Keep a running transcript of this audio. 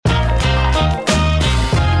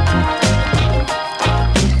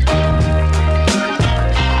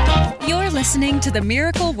listening to the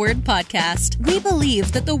Miracle Word Podcast. We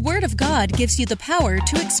believe that the Word of God gives you the power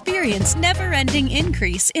to experience never-ending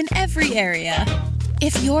increase in every area.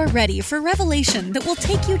 If you're ready for revelation that will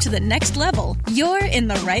take you to the next level, you're in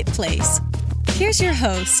the right place. Here's your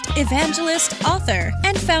host, evangelist, author,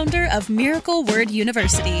 and founder of Miracle Word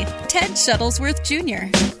University, Ted Shuttlesworth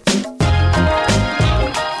Jr.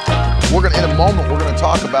 In a moment, we're going to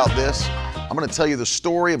talk about this. I'm going to tell you the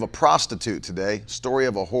story of a prostitute today, story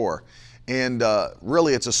of a whore. And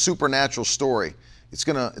really, it's a supernatural story. It's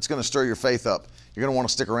going to stir your faith up. You're going to want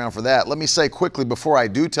to stick around for that. Let me say quickly before I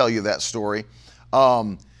do tell you that story,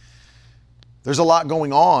 there's a lot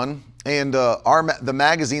going on, and the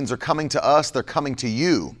magazines are coming to us. They're coming to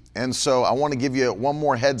you. And so I want to give you one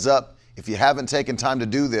more heads up. If you haven't taken time to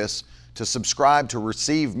do this, to subscribe to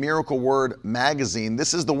receive Miracle Word magazine.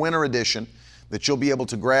 This is the winter edition that you'll be able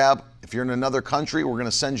to grab. If you're in another country, we're going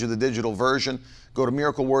to send you the digital version. Go to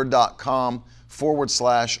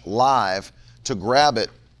miracleword.com/live to grab it.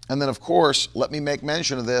 And then, of course, let me make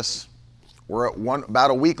mention of this. We're at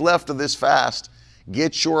about a week left of this fast.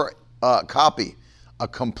 Get your copy, A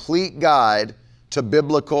Complete Guide to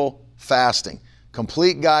Biblical Fasting.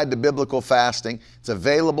 Complete Guide to Biblical Fasting. It's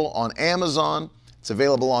available on Amazon. It's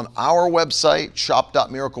available on our website,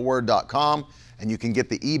 shop.miracleword.com, and you can get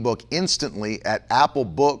the ebook instantly at Apple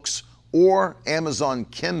Books or Amazon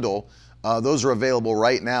Kindle. Those are available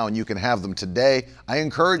right now, and you can have them today. I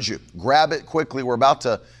encourage you, grab it quickly. We're about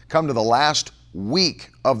to come to the last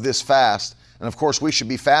week of this fast, and of course, we should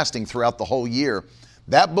be fasting throughout the whole year.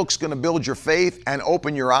 That book's going to build your faith and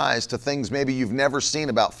open your eyes to things maybe you've never seen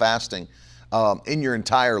about fasting in your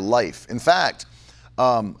entire life. In fact,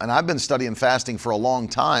 and I've been studying fasting for a long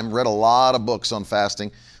time, read a lot of books on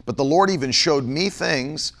fasting, but the Lord even showed me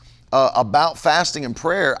things about fasting and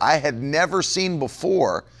prayer I had never seen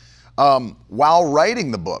before while writing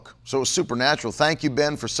the book. So it was supernatural. Thank you,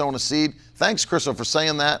 Ben, for sowing a seed. Thanks, Crystal, for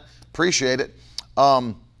saying that. Appreciate it.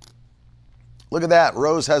 Look at that.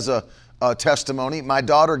 Rose has a testimony. My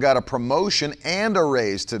daughter got a promotion and a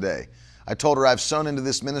raise today. I told her I've sown into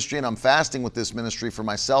this ministry and I'm fasting with this ministry for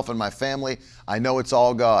myself and my family. I know it's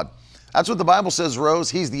all God. That's what the Bible says, Rose.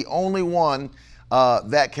 He's the only one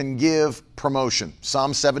that can give promotion.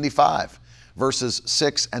 Psalm 75, verses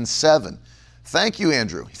 6 and 7. Thank you,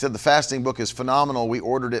 Andrew. He said the fasting book is phenomenal. We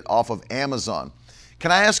ordered it off of Amazon.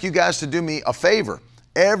 Can I ask you guys to do me a favor?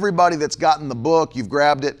 Everybody that's gotten the book, you've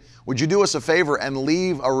grabbed it, would you do us a favor and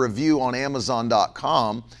leave a review on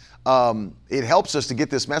Amazon.com? It helps us to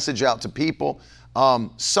get this message out to people.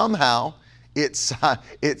 Somehow,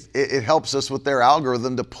 it helps us with their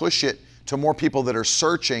algorithm to push it to more people that are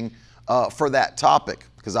searching for that topic.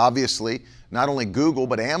 Because obviously, not only Google,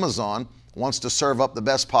 but Amazon wants to serve up the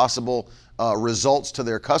best possible results to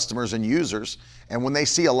their customers and users. And when they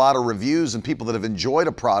see a lot of reviews and people that have enjoyed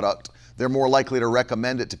a product, they're more likely to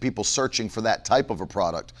recommend it to people searching for that type of a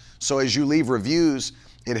product. So as you leave reviews,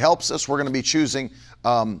 it helps us. We're going to be choosing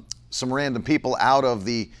some random people out of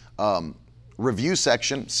the review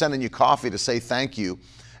section, sending you coffee to say thank you.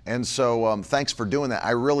 And so thanks for doing that.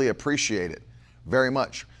 I really appreciate it very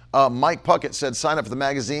much. Mike Puckett said, sign up for the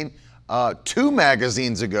magazine 2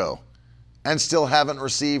 magazines ago and still haven't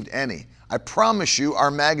received any. I promise you our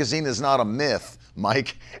magazine is not a myth,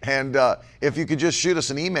 Mike. And if you could just shoot us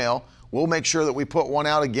an email, we'll make sure that we put one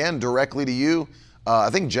out again directly to you. I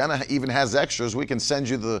think Jenna even has extras. We can send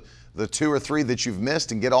you the 2 or 3 that you've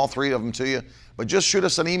missed and get all 3 of them to you. But just shoot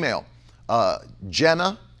us an email,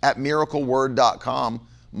 Jenna@miracleword.com,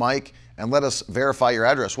 Mike, and let us verify your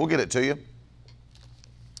address. We'll get it to you.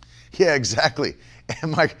 Yeah, exactly.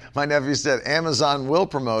 And my nephew said Amazon will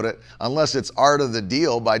promote it unless it's Art of the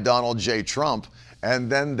Deal by Donald J. Trump, and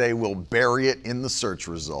then they will bury it in the search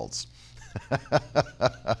results.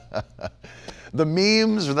 The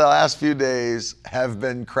memes for the last few days have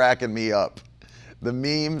been cracking me up. The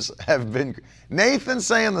memes have been... Nathan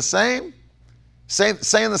saying the same?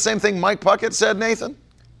 Saying the same thing Mike Puckett said, Nathan?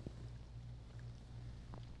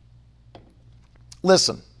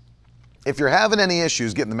 Listen, if you're having any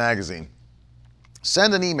issues getting the magazine,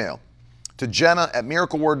 send an email to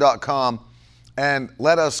Jenna@miracleword.com and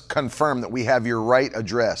let us confirm that we have your right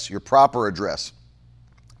address, your proper address,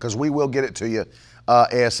 because we will get it to you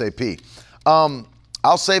ASAP.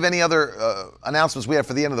 I'll save any other announcements we have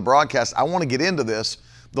for the end of the broadcast. I want to get into this.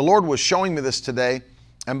 The Lord was showing me this today,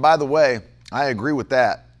 and by the way, I agree with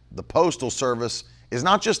that. The Postal Service is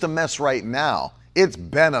not just a mess right now. It's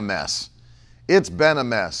been a mess. It's been a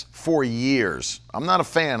mess for years. I'm not a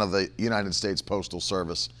fan of the United States Postal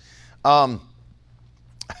Service.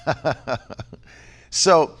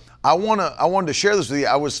 So I wanted to share this with you.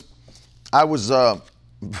 I was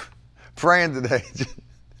praying today.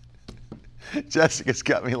 Jessica's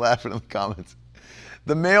got me laughing in the comments.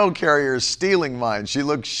 The mail carrier is stealing mine. She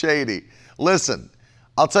looks shady. Listen,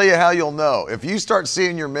 I'll tell you how you'll know. If you start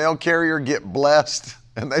seeing your mail carrier get blessed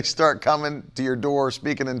and they start coming to your door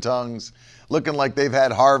speaking in tongues, looking like they've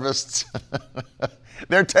had harvests,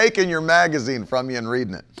 they're taking your magazine from you and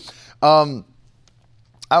reading it. I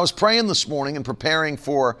was praying this morning and preparing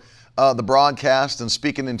for the broadcast and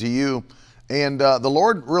speaking into you. And the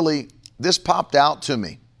Lord really, this popped out to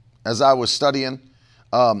me as I was studying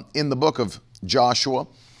in the book of Joshua.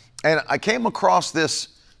 And I came across this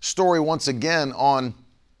story once again on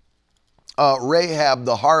Rahab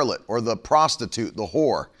the harlot, or the prostitute, the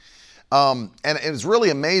whore. And it was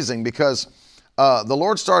really amazing because the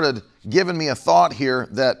Lord started giving me a thought here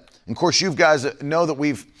that, of course, you guys know that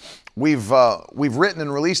we've written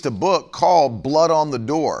and released a book called Blood on the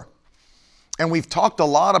Door. And we've talked a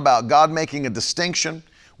lot about God making a distinction.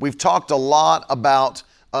 We've talked a lot about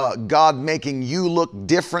God making you look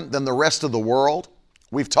different than the rest of the world.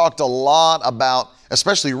 We've talked a lot about,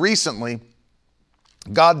 especially recently,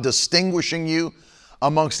 God distinguishing you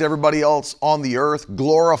amongst everybody else on the earth,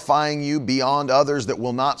 glorifying you beyond others that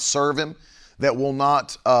will not serve Him, that will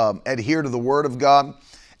not adhere to the Word of God.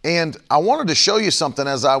 And I wanted to show you something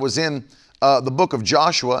as I was in the book of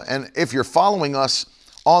Joshua. And if you're following us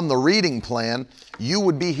on the reading plan, you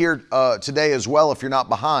would be here today as well if you're not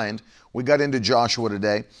behind. We got into Joshua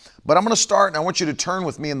today. But I'm going to start, and I want you to turn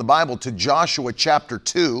with me in the Bible to Joshua chapter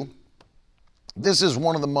 2. This is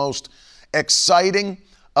one of the most exciting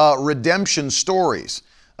redemption stories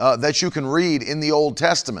that you can read in the Old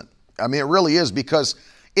Testament. I mean, it really is, because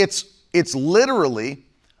it's literally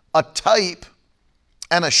a type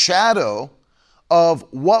and a shadow of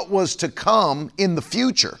what was to come in the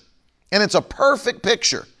future. And it's a perfect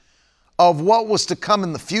picture of what was to come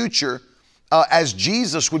in the future as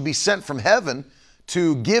Jesus would be sent from heaven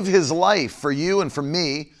to give His life for you and for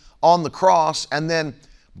me on the cross, and then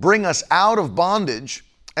bring us out of bondage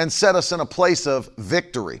and set us in a place of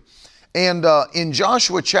victory. And in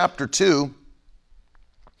Joshua chapter 2,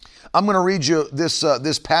 I'm going to read you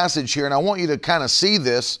this passage here, and I want you to kind of see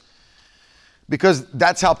this, because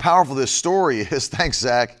that's how powerful this story is. Thanks,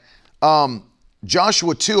 Zach.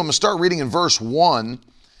 Joshua 2, I'm going to start reading in verse 1,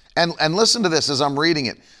 and listen to this as I'm reading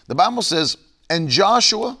it. The Bible says, "And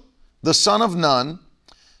Joshua, the son of Nun,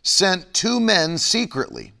 sent 2 men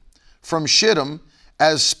secretly from Shittim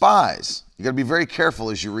as spies." You got to be very careful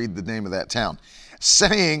as you read the name of that town.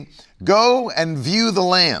 "Saying, go and view the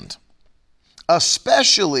land,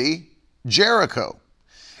 especially Jericho.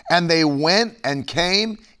 And they went and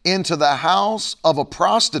came into the house of a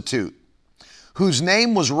prostitute, whose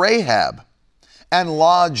name was Rahab, and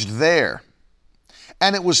lodged there.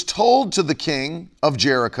 And it was told to the king of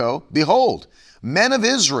Jericho, Behold, men of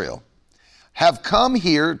Israel have come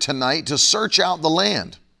here tonight to search out the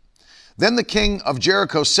land. Then the king of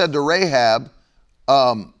Jericho said to Rahab,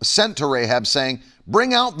 sent to Rahab, saying,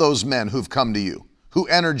 Bring out those men who've come to you, who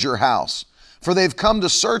entered your house, for they've come to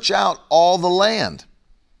search out all the land.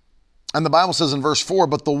 And the Bible says in verse 4,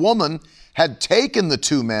 But the woman had taken the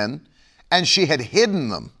 2 men, and she had hidden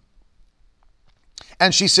them.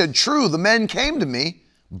 And she said, True, the men came to me,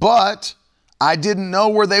 but I didn't know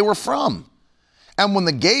where they were from. And when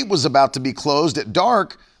the gate was about to be closed at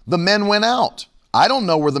dark, the men went out. I don't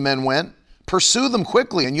know where the men went. Pursue them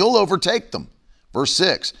quickly, and you'll overtake them." Verse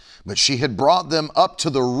 6, "But she had brought them up to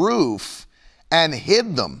the roof and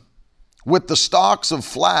hid them with the stalks of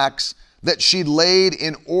flax that she laid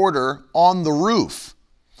in order on the roof.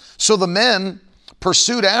 So the men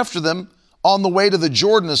pursued after them on the way to the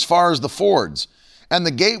Jordan as far as the fords. And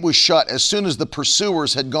the gate was shut as soon as the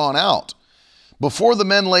pursuers had gone out. Before the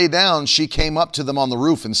men lay down, she came up to them on the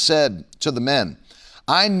roof and said to the men,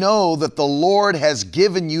 I know that the Lord has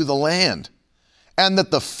given you the land, and that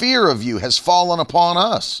the fear of you has fallen upon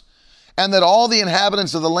us, and that all the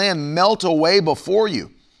inhabitants of the land melt away before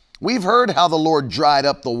you. We've heard how the Lord dried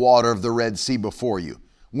up the water of the Red Sea before you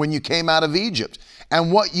when you came out of Egypt,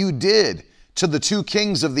 and what you did to the 2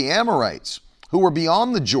 kings of the Amorites who were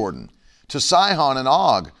beyond the Jordan, to Sihon and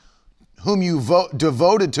Og, whom you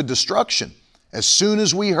devoted to destruction. As soon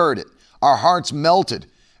as we heard it, our hearts melted,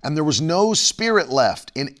 and there was no spirit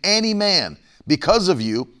left in any man because of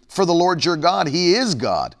you, for the Lord your God, He is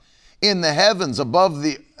God, in the heavens above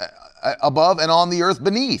and on the earth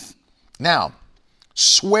beneath. Now,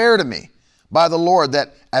 swear to me by the Lord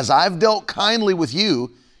that as I've dealt kindly with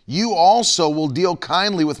you, you also will deal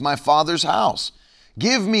kindly with my father's house.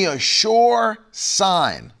 Give me a sure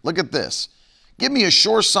sign." Look at this. "Give me a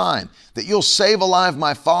sure sign that you'll save alive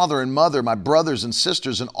my father and mother, my brothers and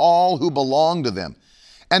sisters, and all who belong to them,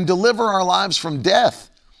 and deliver our lives from death.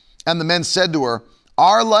 And the men said to her,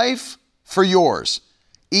 our life for yours,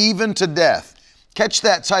 even to death. Catch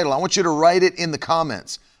that title. I want you to write it in the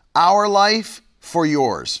comments. Our life for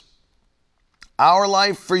yours. Our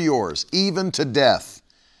life for yours, even to death.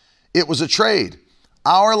 It was a trade.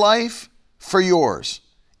 Our life for yours,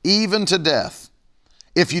 even to death.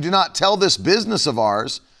 If you do not tell this business of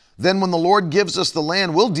ours, then when the Lord gives us the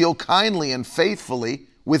land, we'll deal kindly and faithfully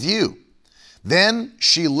with you. Then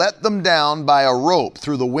she let them down by a rope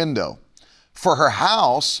through the window, for her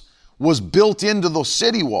house was built into the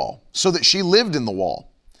city wall, so that she lived in the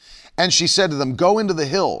wall. And she said to them, go into the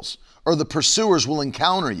hills, or the pursuers will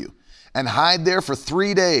encounter you, and hide there for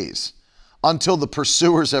 3 days until the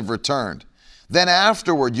pursuers have returned. Then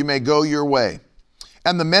afterward you may go your way.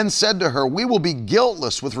 And the men said to her, we will be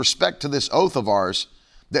guiltless with respect to this oath of ours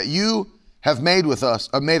that you have made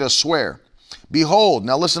us swear. Behold,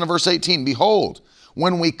 now listen to verse 18. Behold,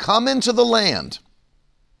 when we come into the land,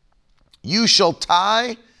 you shall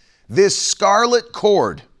tie this scarlet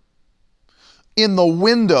cord in the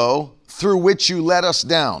window through which you let us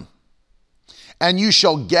down, and you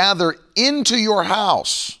shall gather into your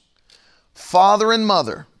house father and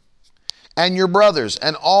mother and your brothers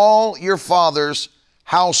and all your father's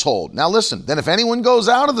household. Now listen, then if anyone goes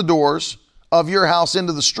out of the doors of your house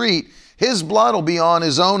into the street, his blood will be on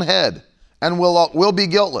his own head and will be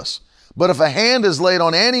guiltless. But if a hand is laid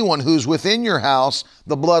on anyone who's within your house,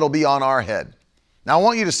 the blood will be on our head. Now I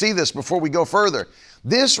want you to see this before we go further.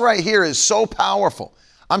 This right here is so powerful.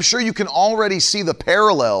 I'm sure you can already see the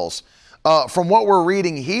parallels from what we're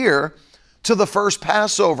reading here to the first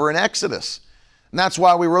Passover in Exodus. And that's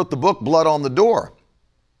why we wrote the book, Blood on the Door.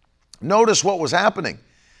 Notice what was happening.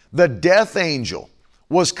 The death angel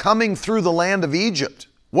was coming through the land of Egypt.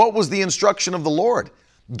 What was the instruction of the Lord?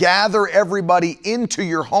 Gather everybody into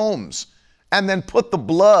your homes and then put the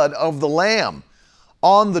blood of the lamb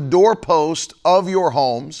on the doorpost of your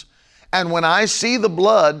homes. And when I see the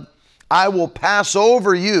blood, I will pass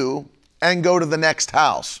over you and go to the next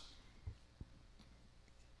house.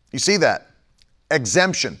 You see that?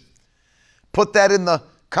 Exemption. Put that in the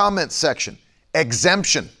comments section.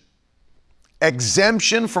 Exemption.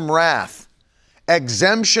 Exemption from wrath.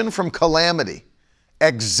 Exemption from calamity.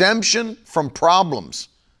 Exemption from problems.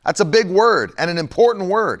 That's a big word and an important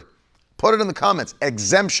word. Put it in the comments.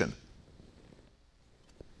 Exemption.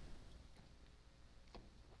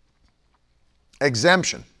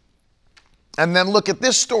 Exemption. And then look at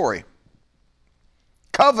this story.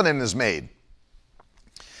 Covenant is made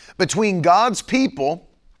between God's people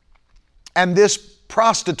and this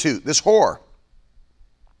prostitute, this whore.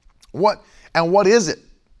 What is it?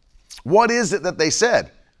 What is it that they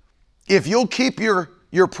said? If you'll keep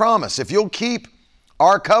your promise, if you'll keep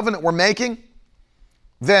our covenant we're making,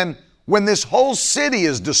 then when this whole city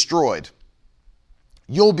is destroyed,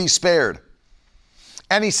 you'll be spared.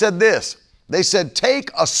 And he said this. They said, take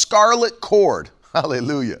a scarlet cord.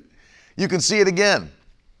 Hallelujah. You can see it again.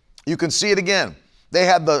 You can see it again. They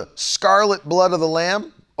had the scarlet blood of the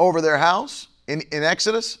lamb over their house in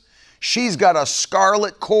Exodus. She's got a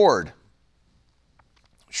scarlet cord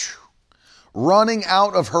running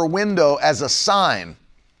out of her window as a sign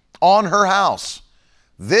on her house.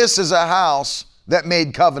 This is a house that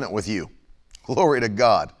made covenant with you. Glory to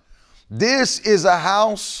God. This is a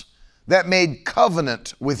house that made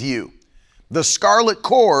covenant with you. The scarlet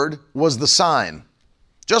cord was the sign.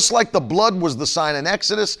 Just like the blood was the sign in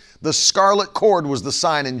Exodus, the scarlet cord was the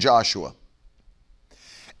sign in Joshua.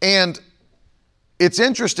 And it's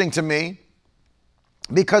interesting to me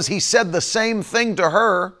because he said the same thing to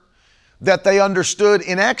her that they understood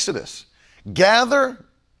in Exodus. Gather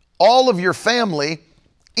all of your family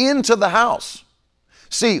into the house.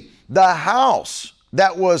 See, the house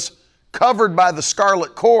that was covered by the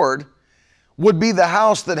scarlet cord would be the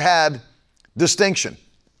house that had distinction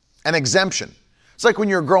and exemption. It's like when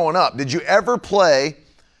you were growing up. Did you ever play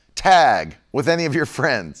tag with any of your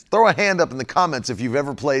friends? Throw a hand up in the comments if you've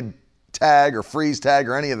ever played tag or freeze tag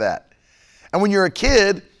or any of that. And when you're a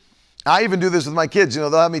kid, I even do this with my kids,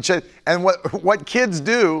 they'll have me check. And what kids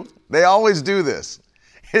do, they always do this,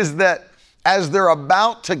 is that as they're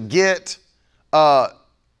about to get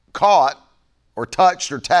caught or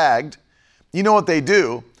touched or tagged, you know what they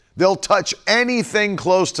do? They'll touch anything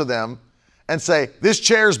close to them and say, this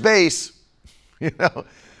chair's base,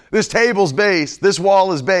 this table's base, this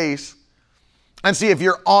wall is base. And see, if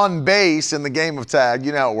you're on base in the game of tag,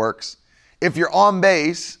 you know how it works. If you're on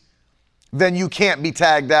base, then you can't be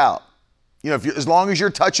tagged out. As long as you're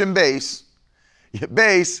touching base,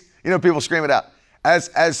 people scream it out.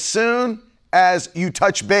 As soon as you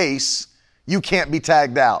touch base, you can't be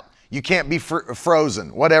tagged out. You can't be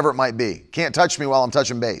frozen, whatever it might be. Can't touch me while I'm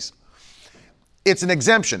touching base. It's an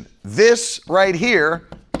exemption. This right here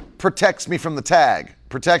protects me from the tag,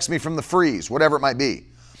 protects me from the freeze, whatever it might be.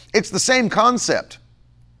 It's the same concept.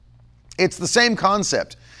 It's the same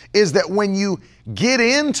concept, is that when you get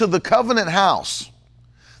into the covenant house,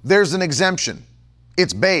 there's an exemption.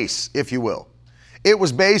 It's base, if you will. It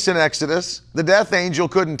was base in Exodus. The death angel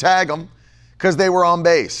couldn't tag them because they were on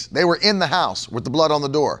base. They were in the house with the blood on the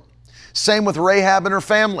door. Same with Rahab and her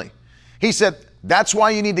family. He said, that's why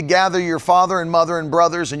you need to gather your father and mother and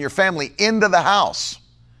brothers and your family into the house.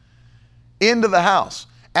 Into the house.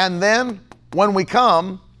 And then when we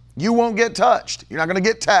come, you won't get touched. You're not going to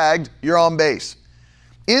get tagged. You're on base.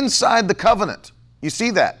 Inside the covenant, you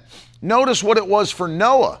see that. Notice what it was for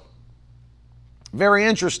Noah. Very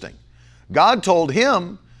interesting. God told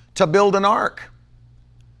him to build an ark.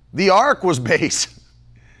 The ark was base.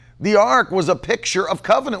 The ark was a picture of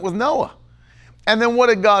covenant with Noah. And then what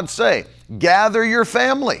did God say? Gather your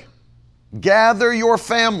family. Gather your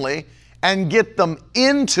family and get them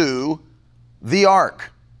into the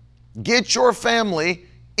ark. Get your family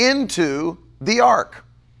into the ark.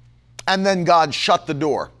 And then God shut the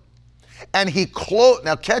door. And he closed.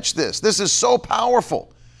 Now catch this. This is so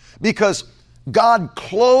powerful because God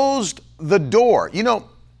closed the door. You know,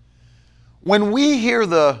 when we hear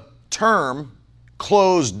the term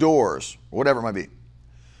closed doors, or whatever it might be,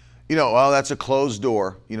 you know, oh, that's a closed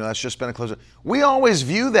door. You know, that's just been a closed door. We always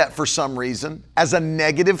view that for some reason as a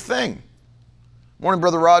negative thing. Morning,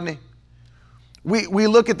 Brother Rodney. We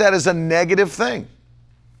look at that as a negative thing.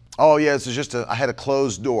 Oh, yeah, this is just I had a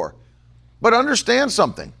closed door. But understand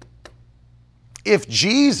something. If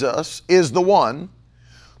Jesus is the one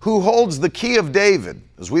who holds the key of David,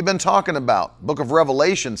 as we've been talking about, Book of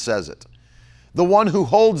Revelation says it, the one who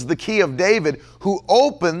holds the key of David, who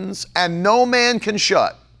opens and no man can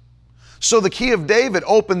shut. So the key of David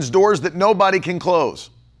opens doors that nobody can close.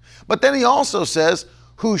 But then he also says,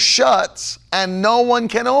 who shuts and no one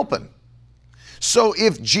can open. So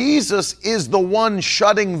if Jesus is the one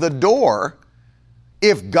shutting the door,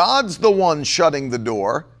 if God's the one shutting the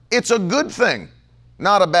door, it's a good thing,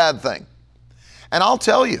 not a bad thing. And I'll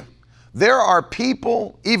tell you, there are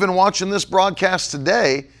people, even watching this broadcast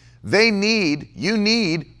today, you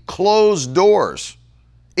need closed doors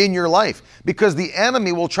in your life because the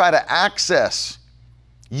enemy will try to access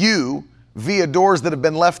you via doors that have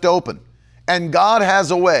been left open. And God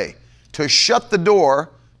has a way to shut the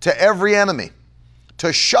door to every enemy,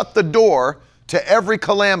 to shut the door to every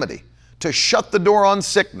calamity, to shut the door on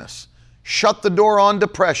sickness, shut the door on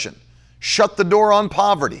depression, shut the door on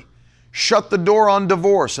poverty, shut the door on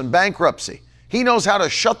divorce and bankruptcy. He knows how to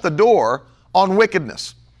shut the door on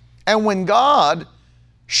wickedness. And when God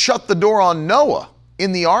shut the door on Noah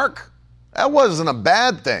in the ark, that wasn't a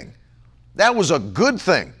bad thing. That was a good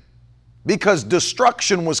thing because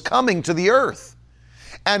destruction was coming to the earth.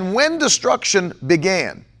 And when destruction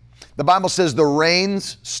began, the Bible says the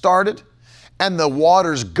rains started and the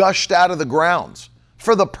waters gushed out of the grounds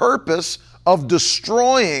for the purpose of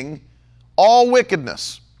destroying all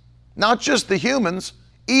wickedness. Not just the humans,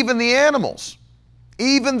 even the animals.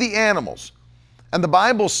 Even the animals. And the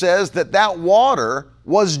Bible says that that water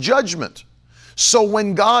was judgment. So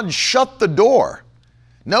when God shut the door,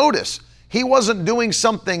 notice, he wasn't doing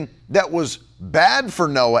something that was bad for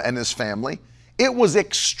Noah and his family. It was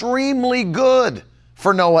extremely good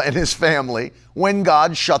for Noah and his family when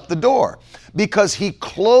God shut the door because he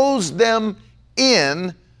closed them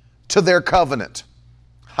in to their covenant.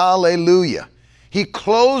 Hallelujah. He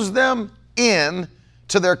closed them in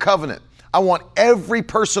to their covenant. I want every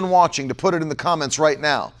person watching to put it in the comments right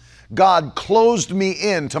now. God closed me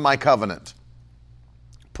into my covenant.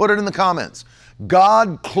 Put it in the comments.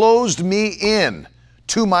 God closed me in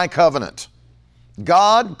to my covenant.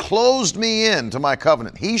 God closed me in to my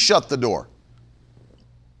covenant. He shut the door.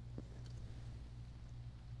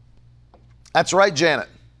 That's right, Janet.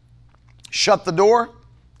 Shut the door,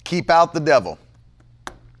 keep out the devil.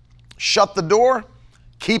 Shut the door,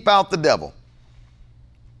 keep out the devil.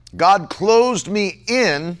 God closed me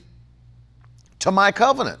in to my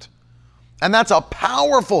covenant. And that's a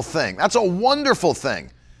powerful thing. That's a wonderful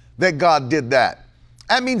thing that God did that.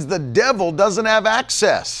 That means the devil doesn't have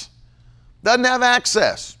access. Doesn't have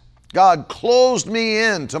access. God closed me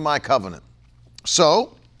in to my covenant.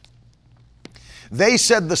 So, they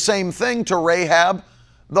said the same thing to Rahab,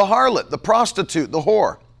 the harlot, the prostitute, the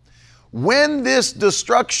whore. When this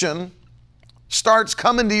destruction starts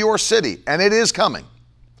coming to your city, and it is coming,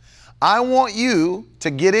 I want you to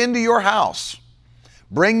get into your house,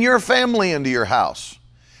 bring your family into your house,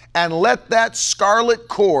 and let that scarlet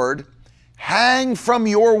cord hang from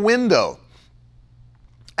your window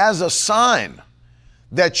as a sign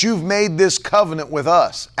that you've made this covenant with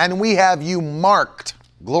us, and we have you marked.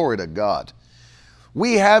 Glory to God.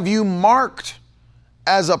 We have you marked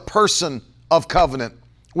as a person of covenant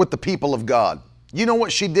with the people of God. You know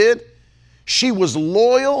what she did? She was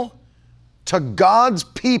loyal to God's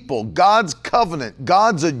people, God's covenant,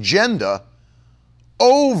 God's agenda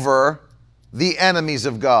over the enemies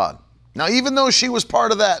of God. Now, even though she was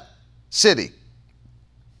part of that city,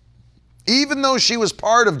 even though she was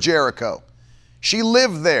part of Jericho, she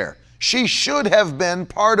lived there, she should have been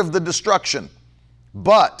part of the destruction,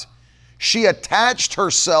 but she attached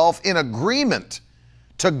herself in agreement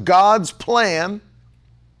to God's plan,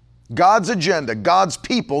 God's agenda, God's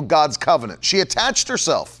people, God's covenant. She attached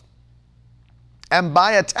herself. And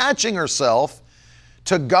by attaching herself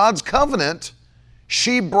to God's covenant,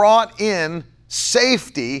 she brought in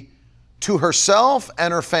safety to herself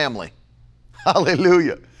and her family.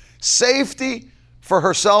 Hallelujah. Safety for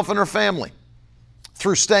herself and her family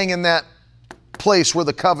through staying in that place where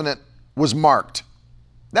the covenant was marked.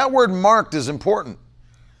 That word marked is important.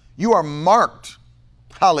 You are marked.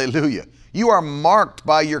 Hallelujah. You are marked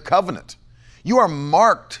by your covenant. You are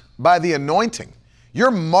marked by the anointing.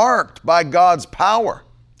 You're marked by God's power.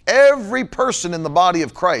 Every person in the body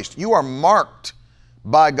of Christ, you are marked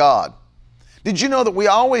by God. Did you know that we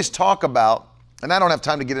always talk about, and I don't have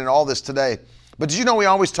time to get into all this today, but did you know we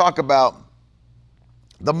always talk about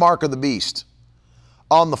the mark of the beast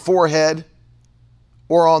on the forehead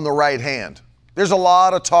or on the right hand? There's a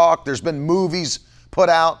lot of talk. There's been movies put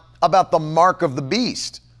out about the mark of the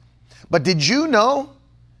beast. But did you know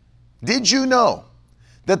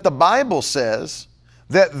that the Bible says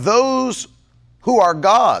that those who are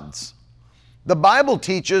God's, the Bible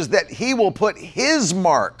teaches that He will put His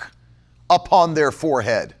mark upon their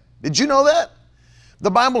forehead. Did you know that?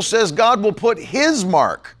 The Bible says God will put His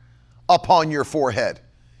mark upon your forehead.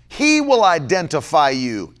 He will identify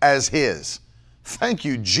you as His. Thank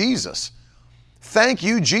you, Jesus. Thank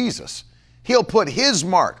you, Jesus. He'll put His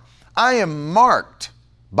mark. I am marked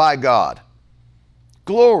by God.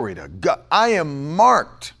 Glory to God. I am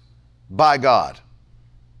marked by God.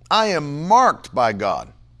 I am marked by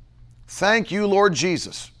God. Thank you, Lord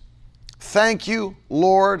Jesus. Thank you,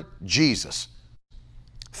 Lord Jesus.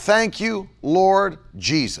 Thank you, Lord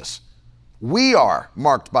Jesus. We are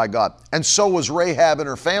marked by God. And so was Rahab and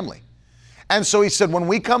her family. And so He said, when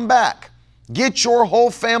we come back, get your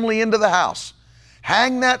whole family into the house.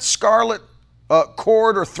 Hang that scarlet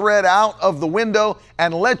cord or thread out of the window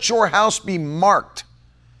and let your house be marked.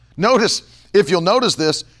 Notice, if you'll notice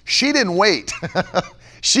this, she didn't wait.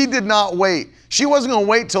 She did not wait. She wasn't going to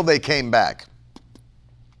wait till they came back.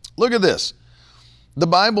 Look at this. The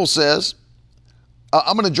Bible says,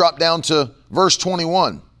 I'm going to drop down to verse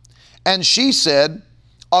 21. And she said,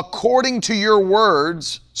 according to your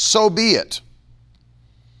words, so be it.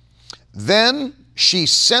 Then she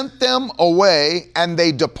sent them away and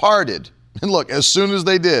they departed. And look, as soon as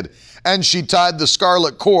they did, and she tied the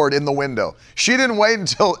scarlet cord in the window. She didn't wait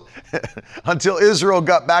until Israel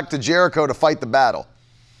got back to Jericho to fight the battle.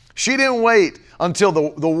 She didn't wait until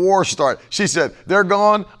the war started. She said, they're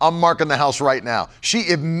gone, I'm marking the house right now. She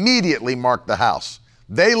immediately marked the house.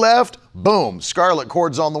 They left, boom, scarlet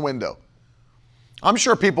cord's on the window. I'm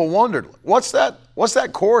sure people wondered, what's that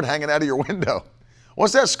cord hanging out of your window?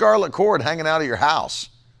 What's that scarlet cord hanging out of your house?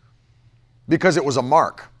 Because it was a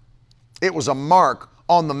mark. It was a mark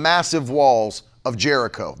on the massive walls of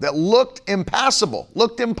Jericho that looked impassable,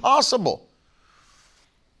 looked impossible.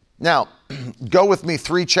 Now, go with me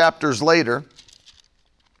 3 chapters later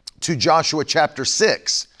to Joshua chapter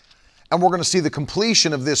 6, and we're going to see the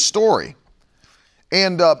completion of this story.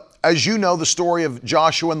 And as you know, the story of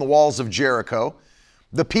Joshua and the walls of Jericho,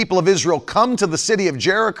 the people of Israel come to the city of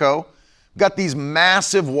Jericho, got these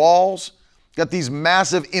massive walls, got these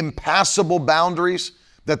massive impassable boundaries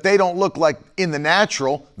that they don't look like in the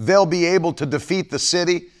natural. They'll be able to defeat the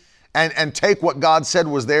city and take what God said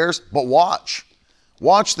was theirs. But watch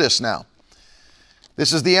this now.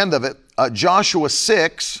 This is the end of it. Joshua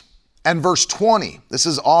 6 and verse 20. This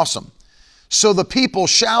is awesome. So the people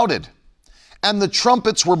shouted and the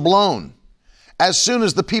trumpets were blown. As soon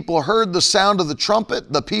as the people heard the sound of the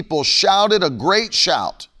trumpet, the people shouted a great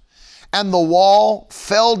shout, and the wall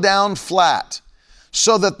fell down flat,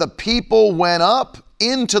 so that the people went up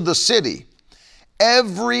into the city,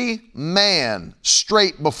 every man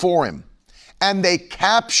straight before him, and they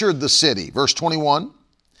captured the city. Verse 21,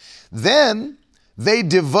 then they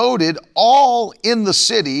devoted all in the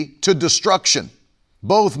city to destruction,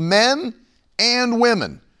 both men and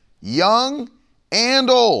women, young and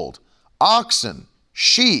old, oxen,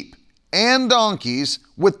 sheep, and donkeys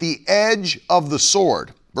with the edge of the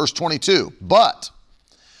sword. Verse 22, but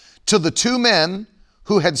to the two men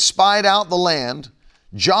who had spied out the land,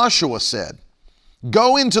 Joshua said,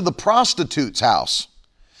 go into the prostitute's house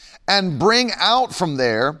and bring out from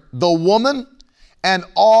there the woman and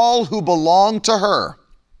all who belong to her,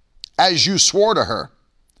 as you swore to her.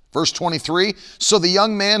 Verse 23, so the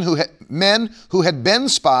young men who had been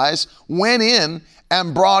spies went in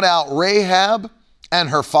and brought out Rahab and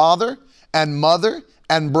her father and mother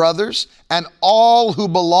and brothers and all who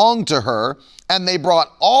belonged to her, and they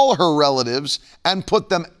brought all her relatives and put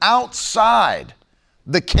them outside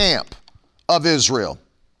the camp of Israel.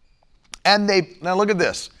 And now look at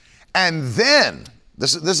this. And then,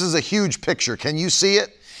 this is a huge picture. Can you see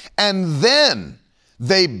it? And then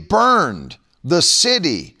they burned the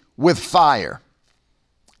city with fire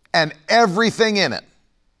and everything in it.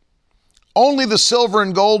 Only the silver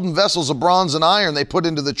and gold and vessels of bronze and iron they put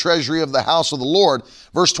into the treasury of the house of the Lord.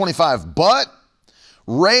 Verse 25, but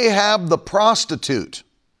Rahab the prostitute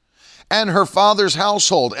and her father's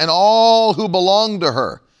household and all who belonged to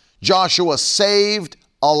her, Joshua saved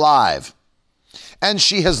alive. And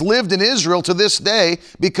she has lived in Israel to this day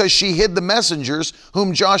because she hid the messengers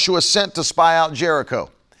whom Joshua sent to spy out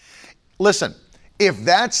Jericho. Listen, if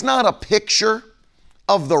that's not a picture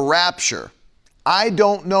of the rapture, I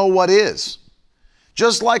don't know what is.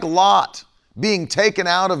 Just like Lot being taken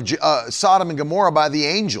out of Sodom and Gomorrah by the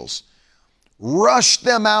angels, rushed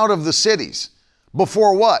them out of the cities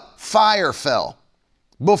before what? Fire fell.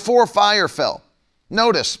 Before fire fell.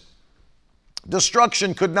 Notice,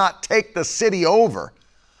 destruction could not take the city over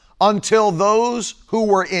until those who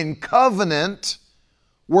were in covenant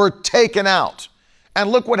were taken out.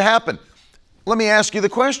 And look what happened. Let me ask you the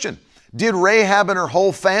question. Did Rahab and her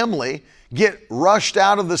whole family get rushed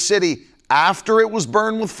out of the city after it was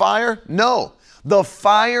burned with fire? No. The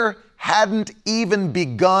fire hadn't even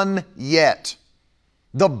begun yet.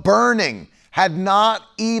 The burning had not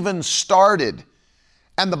even started.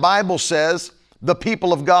 And the Bible says the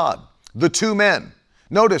people of God, the two men.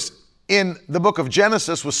 Notice in the book of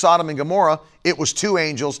Genesis with Sodom and Gomorrah, it was two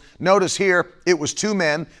angels. Notice here, it was two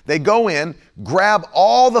men. They go in, grab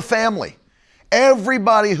all the family,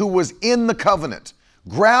 everybody who was in the covenant,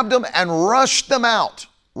 grabbed them and rushed them out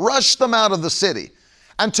of the city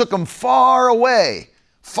and took them far away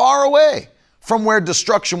from where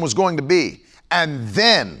destruction was going to be. And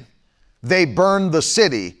then they burned the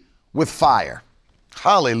city with fire.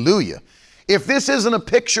 Hallelujah. If this isn't a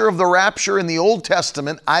picture of the rapture in the Old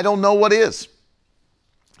Testament, I don't know what is.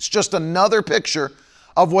 It's just another picture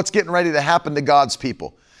of what's getting ready to happen to God's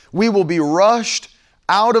people. We will be rushed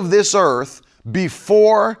out of this earth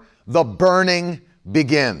before the burning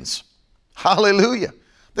begins. Hallelujah.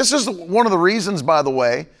 This is one of the reasons, by the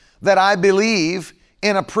way, that I believe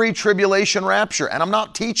in a pre-tribulation rapture. And I'm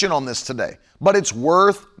not teaching on this today, but it's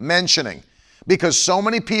worth mentioning because so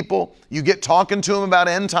many people, you get talking to them about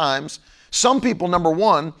end times. Some people, number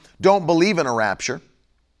one, don't believe in a rapture.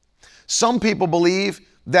 Some people believe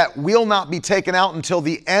that we'll not be taken out until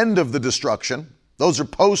the end of the destruction. Those are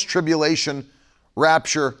post-tribulation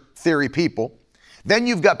rapture theory people. Then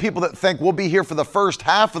you've got people that think we'll be here for the first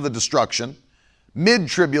half of the destruction,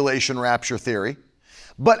 mid-tribulation rapture theory.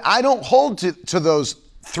 But I don't hold to those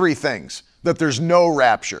three things, that there's no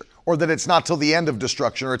rapture or that it's not till the end of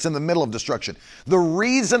destruction or it's in the middle of destruction. The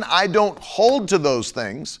reason I don't hold to those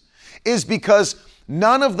things is because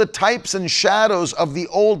none of the types and shadows of the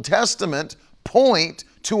Old Testament point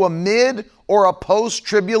to a mid or a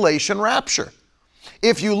post-tribulation rapture.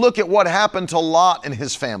 If you look at what happened to Lot and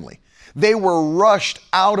his family, they were rushed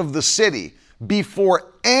out of the city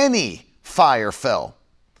before any fire fell.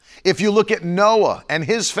 If you look at Noah and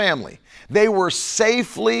his family, they were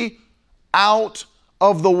safely out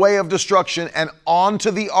of the way of destruction and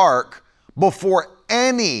onto the ark before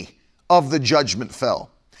any of the judgment fell.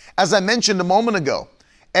 As I mentioned a moment ago,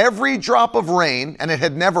 every drop of rain, and it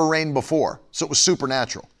had never rained before, so it was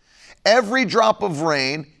supernatural. Every drop of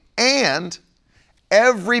rain and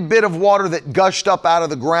every bit of water that gushed up out of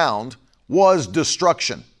the ground was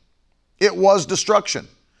destruction. It was destruction.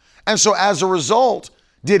 And so as a result,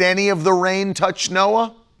 did any of the rain touch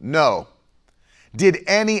Noah? No. Did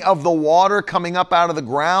any of the water coming up out of the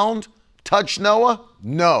ground touch Noah?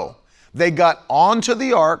 No. They got onto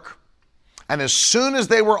the ark, and as soon as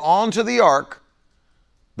they were onto the ark,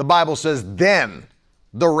 the Bible says, then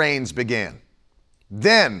the rains began.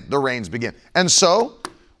 Then the rains began. And so,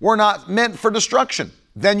 we're not meant for destruction.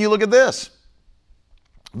 Then you look at this.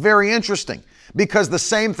 Very interesting, because the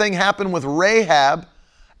same thing happened with Rahab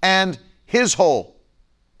and her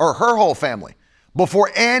whole family.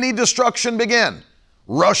 Before any destruction began,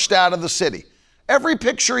 rushed out of the city. Every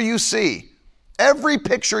picture you see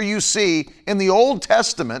in the Old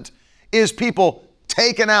Testament is people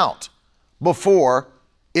taken out before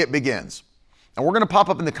it begins. And we're going to pop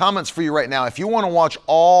up in the comments for you right now. If you want to watch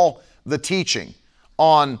all the teaching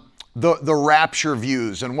on the rapture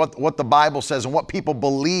views and what the Bible says and what people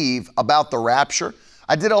believe about the rapture,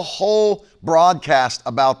 I did a whole broadcast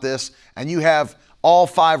about this, and you have all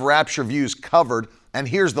 5 rapture views covered. And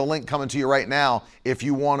here's the link coming to you right now if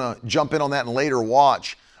you want to jump in on that and later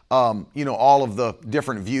watch all of the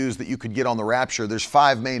different views that you could get on the rapture. There's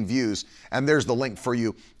 5 main views, and there's the link for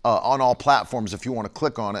you on all platforms if you want to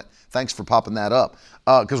click on it. Thanks for popping that up.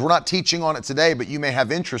 Because we're not teaching on it today, but you may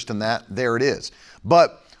have interest in that. There it is.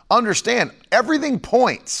 But understand, everything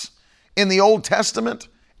points in the Old Testament,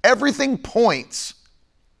 everything points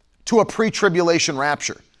to a pre-tribulation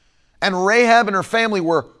rapture. And Rahab and her family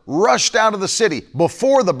were rushed out of the city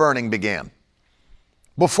before the burning began.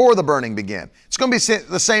 Before the burning began. It's going to be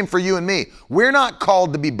the same for you and me. We're not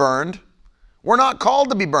called to be burned. We're not called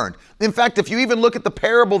to be burned. In fact, if you even look at the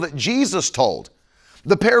parable that Jesus told,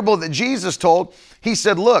 he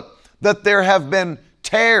said, look, that there have been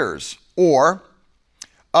tares, or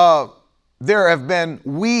there have been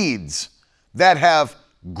weeds that have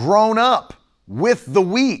grown up with the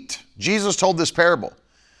wheat. Jesus told this parable.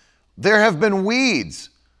 There have been weeds.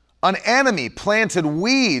 An enemy planted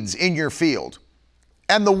weeds in your field,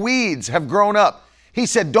 and the weeds have grown up. He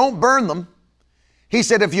said, don't burn them. He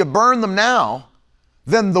said, if you burn them now,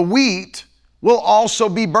 then the wheat will also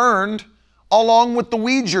be burned along with the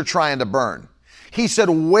weeds you're trying to burn. He said,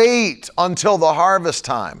 wait until the harvest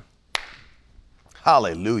time.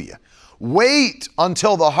 Hallelujah. Wait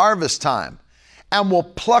until the harvest time, and we'll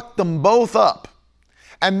pluck them both up.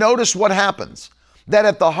 And notice what happens. That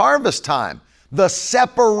at the harvest time, the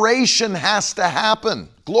separation has to happen.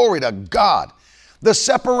 Glory to God. The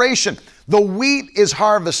separation. The wheat is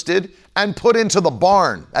harvested and put into the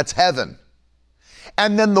barn. That's heaven.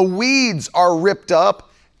 And then the weeds are ripped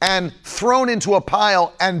up and thrown into a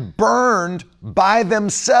pile and burned by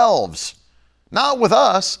themselves. Not with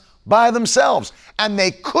us, by themselves. And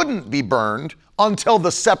they couldn't be burned until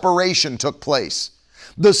the separation took place.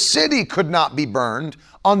 The city could not be burned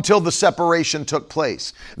until the separation took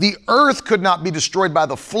place. The earth could not be destroyed by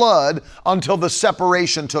the flood until the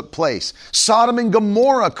separation took place. Sodom and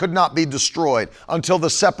Gomorrah could not be destroyed until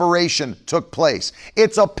the separation took place.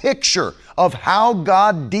 It's a picture of how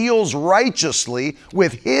God deals righteously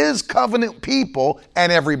with His covenant people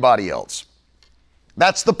and everybody else.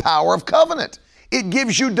 That's the power of covenant. It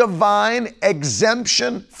gives you divine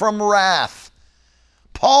exemption from wrath.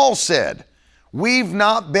 Paul said, we've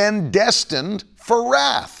not been destined for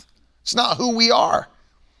wrath. It's not who we are.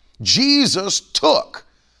 Jesus took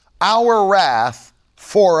our wrath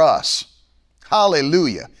for us.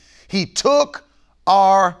 Hallelujah. He took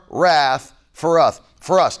our wrath for us.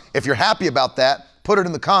 If you're happy about that, put it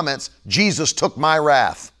in the comments. Jesus took my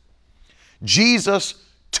wrath. Jesus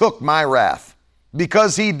took my wrath.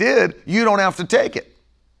 Because He did, you don't have to take it.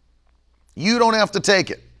 You don't have to take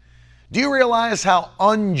it. Do you realize how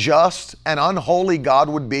unjust and unholy God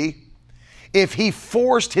would be if He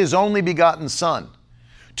forced His only begotten Son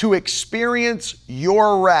to experience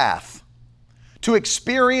your wrath, to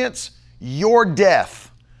experience your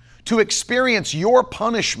death, to experience your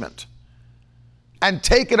punishment, and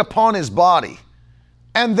take it upon His body,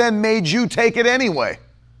 and then made you take it anyway?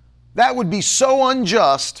 That would be so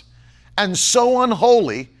unjust and so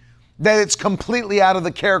unholy that it's completely out of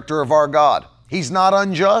the character of our God. He's not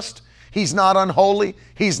unjust. He's not unholy.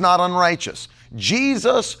 He's not unrighteous.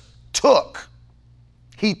 Jesus took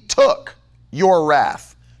your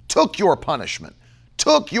wrath, took your punishment,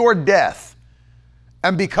 took your death.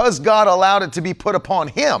 And because God allowed it to be put upon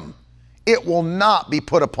Him, it will not be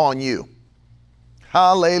put upon you.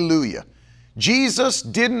 Hallelujah. Jesus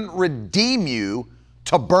didn't redeem you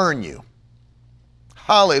to burn you.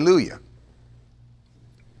 Hallelujah.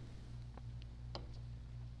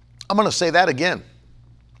 I'm going to say that again.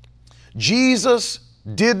 Jesus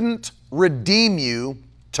didn't redeem you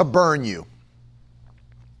to burn you.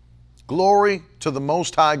 Glory to the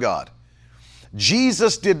Most High God.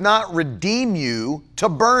 Jesus did not redeem you to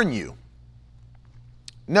burn you.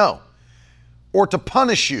 No. Or to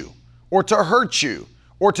punish you, or to hurt you,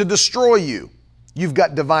 or to destroy you. You've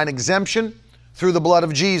got divine exemption through the blood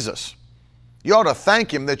of Jesus. You ought to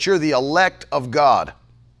thank Him that you're the elect of God.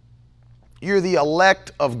 You're the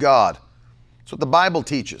elect of God. That's what the Bible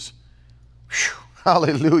teaches. Whew,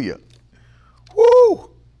 hallelujah. Woo!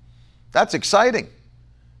 That's exciting.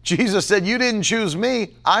 Jesus said, you didn't choose me,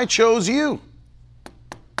 I chose you.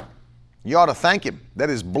 You ought to thank Him that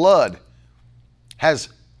His blood has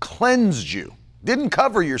cleansed you. Didn't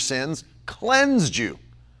cover your sins, cleansed you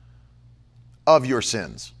of your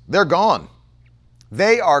sins. They're gone.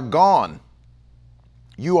 They are gone.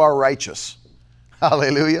 You are righteous.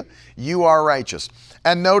 Hallelujah. You are righteous.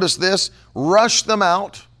 And notice this, rush them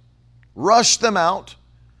out,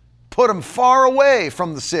 put them far away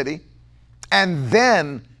from the city, and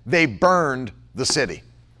then they burned the city.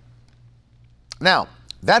 Now,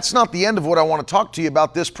 that's not the end of what I want to talk to you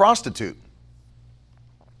about this prostitute.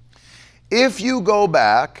 If you go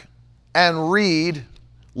back and read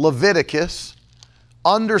Leviticus,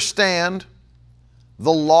 understand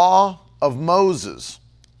the law of Moses.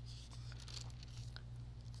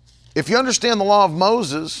 If you understand the law of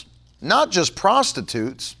Moses, not just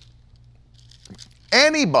prostitutes,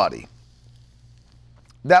 anybody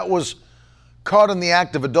that was caught in the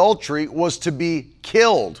act of adultery was to be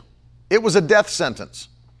killed. It was a death sentence.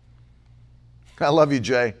 I love you,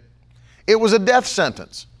 Jay. It was a death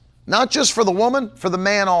sentence. Not just for the woman, for the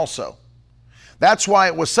man also. That's why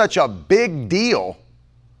it was such a big deal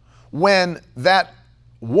when that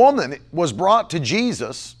woman was brought to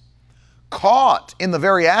Jesus, caught in the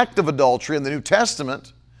very act of adultery in the New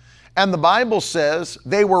Testament, and the Bible says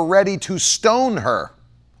they were ready to stone her.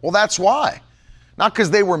 Well, that's why. Not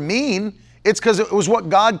because they were mean, it's because it was what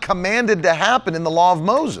God commanded to happen in the law of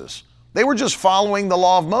Moses. They were just following the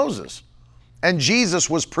law of Moses. And Jesus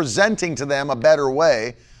was presenting to them a better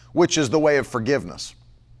way, which is the way of forgiveness.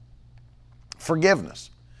 Forgiveness.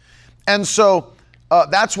 And so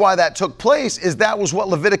that's why that took place, is that was what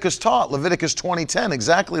Leviticus taught. Leviticus 20:10,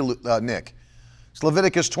 exactly, Nick. It's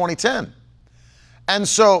Leviticus 20:10. And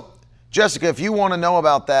so, Jessica, if you want to know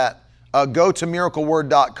about that, go to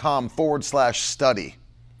miracleword.com/study.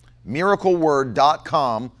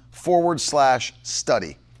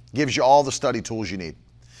 miracleword.com/study. Gives you all the study tools you need.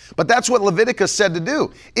 But that's what Leviticus said to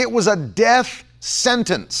do. It was a death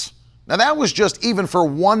sentence. Now that was just even for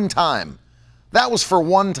one time. That was for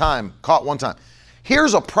one time, caught one time.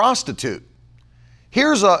 Here's a prostitute.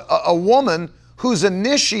 Here's a woman who's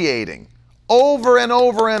initiating over and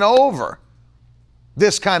over and over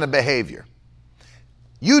this kind of behavior.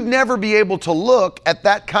 You'd never be able to look at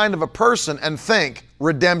that kind of a person and think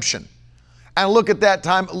redemption. And look at that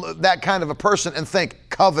kind of a person and think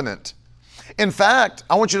covenant. In fact,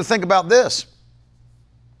 I want you to think about this.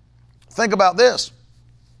 Think about this.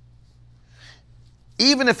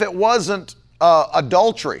 Even if it wasn't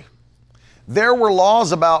adultery, there were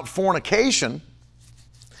laws about fornication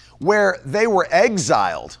where they were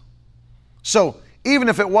exiled. So even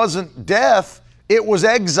if it wasn't death, it was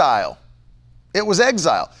exile. It was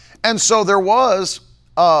exile. And so there was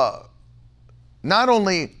not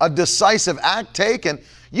only a decisive act taken,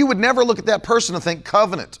 you would never look at that person and think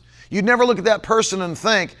covenant. You'd never look at that person and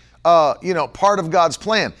think, part of God's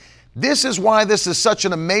plan. This is why this is such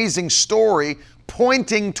an amazing story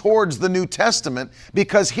pointing towards the New Testament,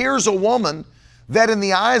 because here's a woman that in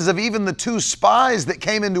the eyes of even the two spies that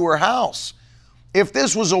came into her house, if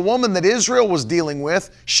this was a woman that Israel was dealing with,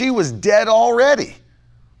 she was dead already.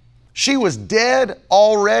 She was dead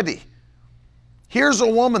already. Here's a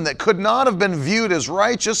woman that could not have been viewed as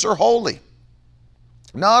righteous or holy,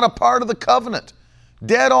 not a part of the covenant,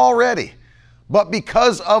 dead already. But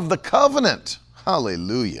because of the covenant,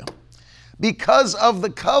 hallelujah, because of the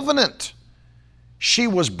covenant, she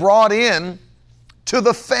was brought in to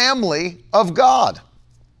the family of God.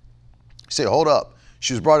 You say, hold up,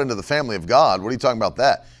 she was brought into the family of God. What are you talking about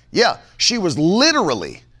that? Yeah, she was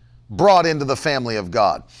literally brought into the family of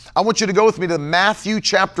God. I want you to go with me to Matthew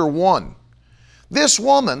chapter 1. This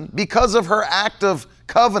woman, because of her act of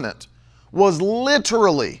covenant, was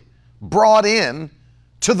literally brought in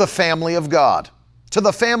to the family of God, to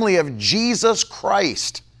the family of Jesus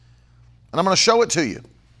Christ. And I'm going to show it to you.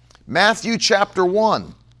 Matthew chapter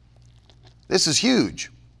 1. This is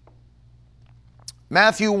huge.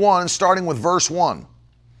 Matthew 1, starting with verse 1.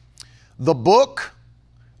 The book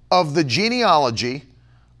of the genealogy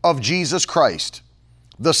of Jesus Christ,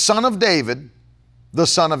 the son of David, the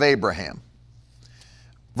son of Abraham.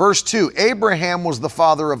 Verse 2, Abraham was the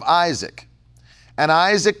father of Isaac, and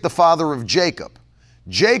Isaac the father of Jacob,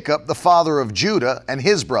 Jacob the father of Judah and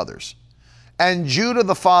his brothers, and Judah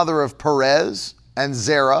the father of Perez and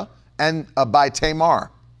Zerah and by Tamar,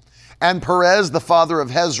 and Perez the father of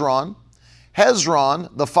Hezron,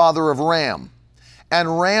 Hezron the father of Ram,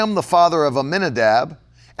 and Ram the father of Amminadab,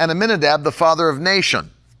 and Amminadab the father of Nahshon,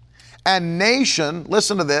 and Nahshon,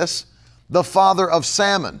 listen to this, the father of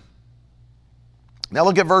Salmon. Now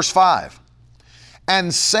look at verse 5.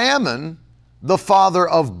 And Salmon, the father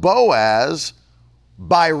of Boaz,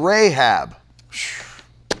 by Rahab.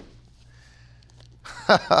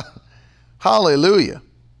 Hallelujah.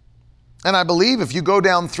 And I believe if you go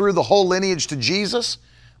down through the whole lineage to Jesus,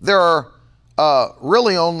 there are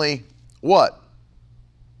really only,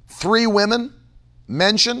 3 women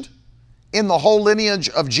mentioned in the whole lineage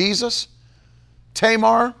of Jesus?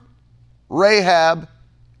 Tamar, Rahab,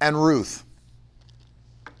 and Ruth.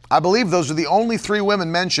 I believe those are the only 3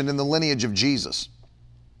 women mentioned in the lineage of Jesus.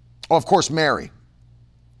 Oh, of course, Mary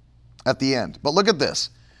at the end. But look at this.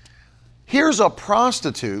 Here's a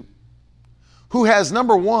prostitute who has,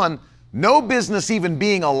 number one, no business even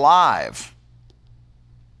being alive,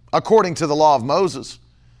 according to the law of Moses.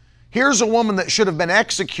 Here's a woman that should have been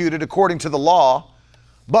executed according to the law,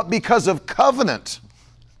 but because of covenant,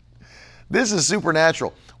 this is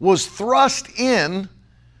supernatural, was thrust in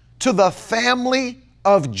to the family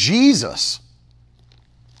of Jesus.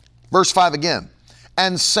 Verse 5 again.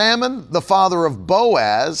 And Salmon, the father of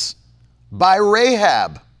Boaz, by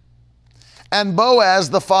Rahab. And Boaz,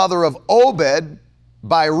 the father of Obed,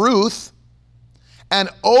 by Ruth. And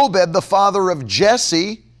Obed, the father of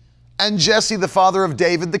Jesse. And Jesse, the father of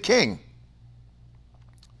David the king.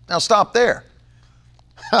 Now stop there.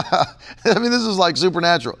 I mean, this is like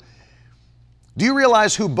supernatural. Do you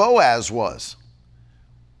realize who Boaz was?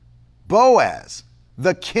 Boaz,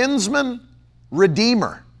 the kinsman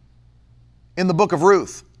redeemer in the book of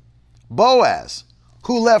Ruth. Boaz,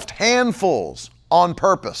 who left handfuls on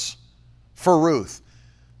purpose for Ruth.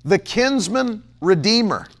 The kinsman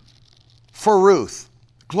redeemer for Ruth.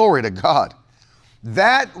 Glory to God.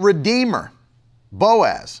 That redeemer,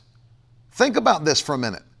 Boaz, think about this for a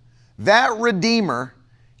minute. That redeemer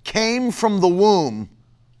came from the womb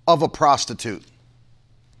of a prostitute.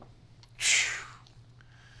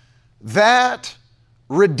 That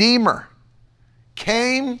redeemer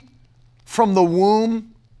came from the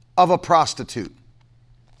womb of a prostitute.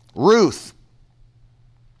 Ruth.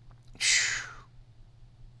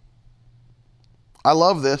 I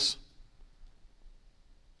love this.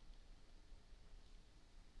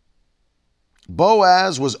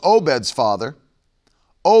 Boaz was Obed's father.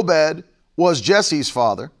 Obed was Jesse's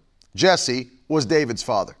father. Jesse was David's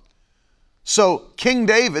father. So King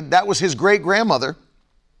David, that was his great-grandmother,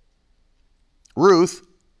 Ruth.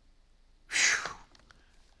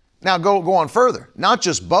 Now go on further. Not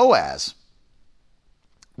just Boaz,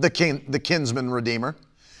 the kinsman redeemer,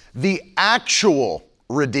 the actual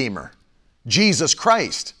redeemer, Jesus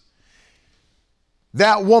Christ.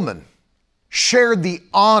 That woman shared the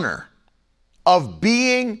honor of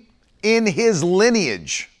being in his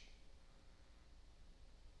lineage.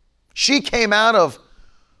 She came out of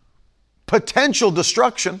potential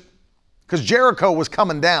destruction because Jericho was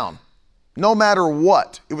coming down. No matter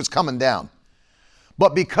what, it was coming down.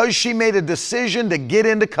 But because she made a decision to get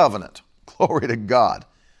into covenant, glory to God,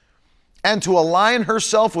 and to align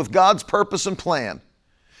herself with God's purpose and plan,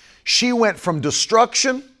 she went from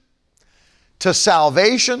destruction to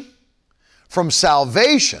salvation, from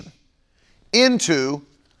salvation into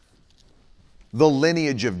the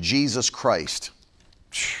lineage of Jesus Christ.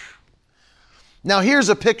 Now here's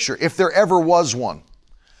a picture, if there ever was one,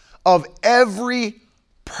 of every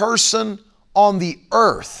person on the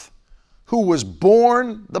earth who was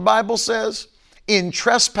born, the Bible says, in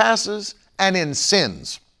trespasses and in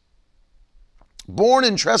sins. Born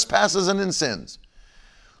in trespasses and in sins.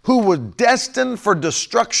 Who were destined for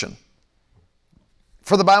destruction.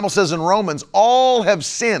 For the Bible says in Romans, all have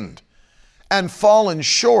sinned and fallen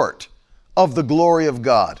short of the glory of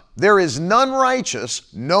God. There is none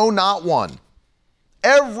righteous, no, not one.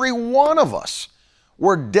 Every one of us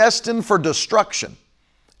were destined for destruction.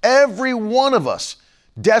 Every one of us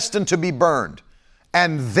destined to be burned.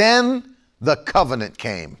 And then the covenant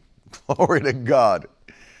came. Glory to God.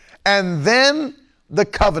 And then the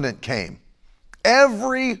covenant came.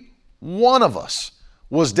 Every one of us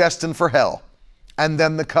was destined for hell. And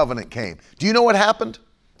then the covenant came. Do you know what happened?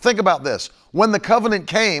 Think about this. When the covenant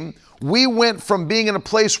came, we went from being in a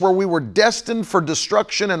place where we were destined for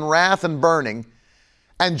destruction and wrath and burning,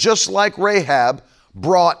 and just like Rahab,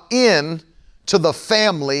 brought in to the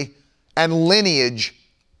family and lineage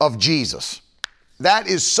of Jesus. That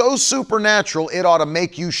is so supernatural, it ought to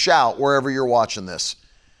make you shout wherever you're watching this.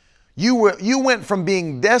 You went from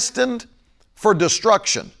being destined for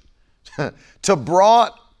destruction to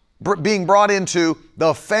being brought into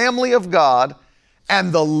the family of God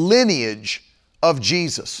and the lineage of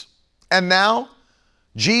Jesus. And now,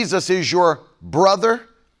 Jesus is your brother,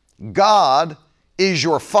 God is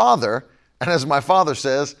your father, and as my father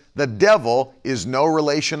says, the devil is no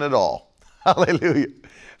relation at all. Hallelujah.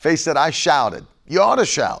 Faith said, I shouted. You ought to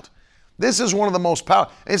shout. This is one of the most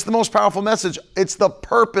powerful, it's the most powerful message. It's the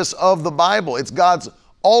purpose of the Bible. It's God's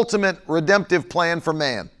ultimate redemptive plan for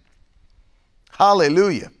man.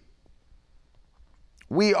 Hallelujah.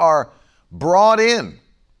 We are brought in.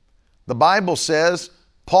 The Bible says,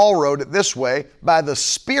 Paul wrote it this way, by the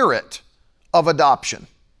Spirit of adoption.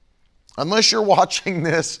 Unless you're watching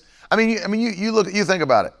this, you think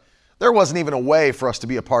about it. There wasn't even a way for us to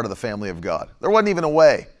be a part of the family of God. There wasn't even a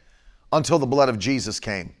way until the blood of Jesus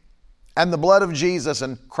came. And the blood of Jesus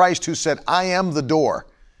and Christ who said, I am the door.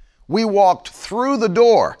 We walked through the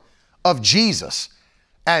door of Jesus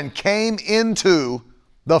and came into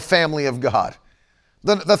the family of God.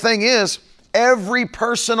 The thing is, every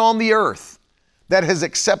person on the earth that has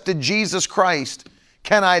accepted Jesus Christ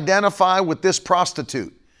can identify with this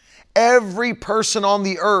prostitute. Every person on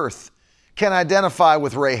the earth can identify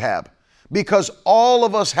with Rahab because all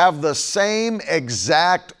of us have the same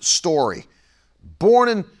exact story. Born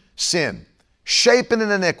in sin, shapen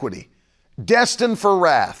in iniquity, destined for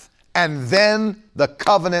wrath, and then the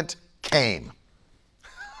covenant came.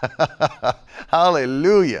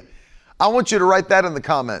 Hallelujah. I want you to write that in the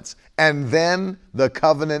comments. And then the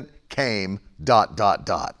covenant came, ...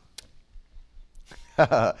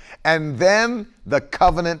 And then the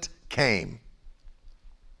covenant came.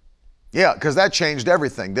 Yeah, because that changed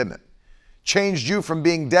everything, didn't it? Changed you from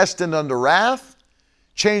being destined unto wrath,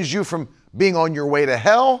 changed you from being on your way to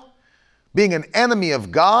hell, being an enemy of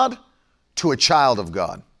God, to a child of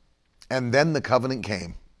God. And then the covenant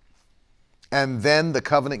came. And then the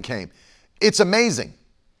covenant came. It's amazing.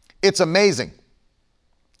 It's amazing.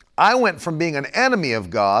 I went from being an enemy of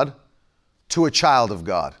God to a child of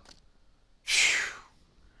God.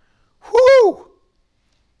 Whoo!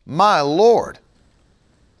 My Lord.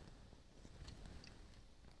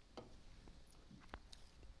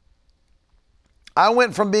 I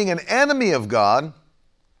went from being an enemy of God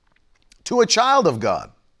to a child of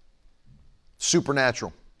God.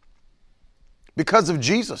 Supernatural. Because of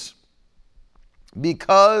Jesus.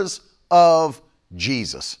 Because of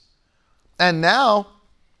Jesus. And now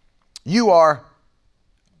you are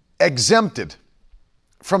exempted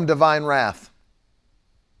from divine wrath.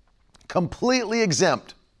 Completely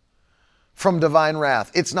exempt from divine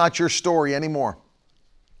wrath. It's not your story anymore.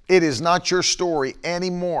 It is not your story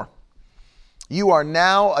anymore. You are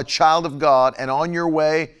now a child of God and on your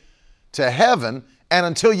way to heaven. And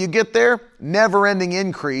until you get there, never-ending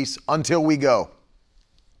increase until we go.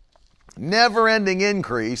 Never-ending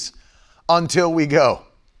increase until we go.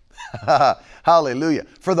 Hallelujah.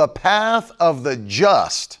 For the path of the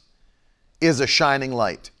just is a shining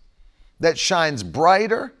light that shines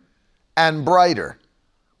brighter and brighter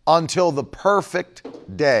until the perfect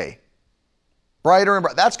day. Brighter and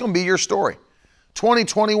brighter. That's going to be your story.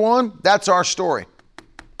 2021, that's our story.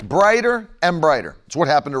 Brighter and brighter. It's what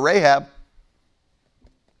happened to Rahab.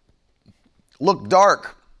 Looked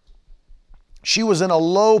dark. She was in a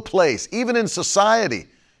low place. Even in society,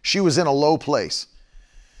 she was in a low place.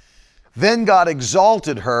 Then God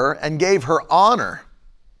exalted her and gave her honor.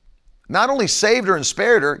 Not only saved her and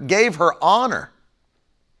spared her, gave her honor.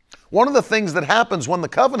 One of the things that happens when the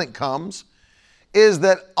covenant comes is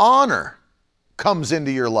that honor comes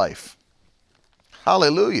into your life.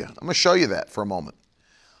 Hallelujah. I'm going to show you that for a moment.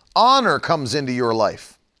 Honor comes into your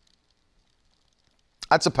life.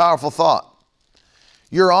 That's a powerful thought.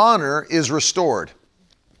 Your honor is restored.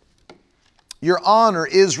 Your honor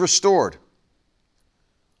is restored.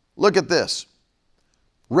 Look at this.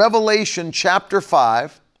 Revelation chapter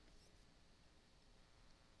 5.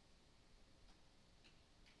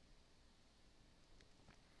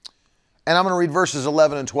 And I'm going to read verses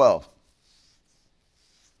 11 and 12.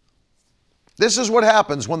 This is what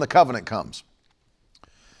happens when the covenant comes.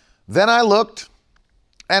 Then I looked,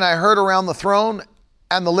 and I heard around the throne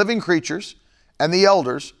and the living creatures and the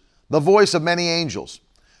elders the voice of many angels,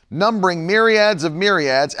 numbering myriads of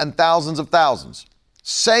myriads and thousands of thousands,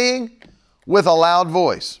 saying with a loud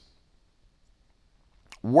voice,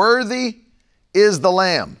 Worthy is the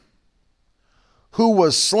Lamb who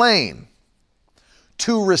was slain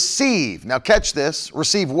to receive, now catch this,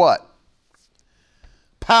 receive what?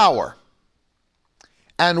 Power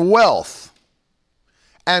and wealth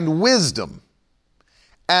and wisdom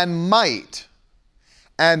and might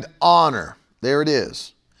and honor, there it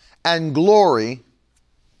is, and glory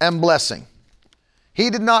and blessing. He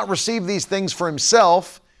did not receive these things for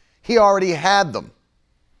himself. He already had them.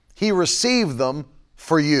 He received them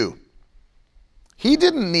for you. He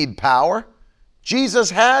didn't need power. Jesus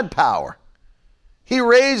had power. He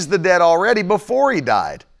raised the dead already before he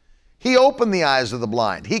died. He opened the eyes of the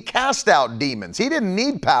blind. He cast out demons. He didn't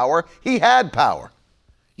need power. He had power.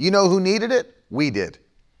 You know who needed it? We did.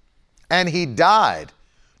 And he died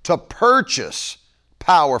to purchase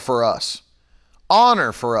power for us,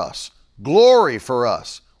 honor for us, glory for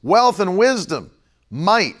us, wealth and wisdom,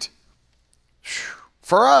 might.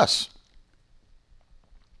 For us.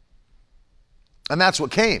 And that's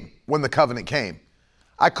what came when the covenant came.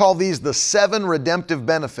 I call these the 7 redemptive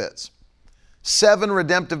benefits. 7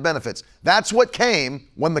 redemptive benefits. That's what came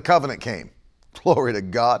when the covenant came. Glory to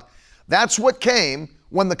God. That's what came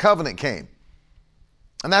when the covenant came.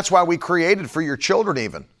 And that's why we created for your children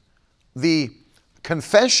even the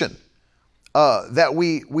confession that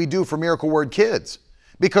we do for Miracle Word Kids,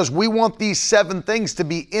 because we want these 7 things to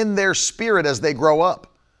be in their spirit as they grow up.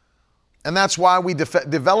 And that's why we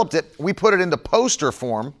developed it. We put it into poster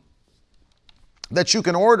form that you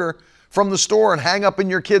can order from the store and hang up in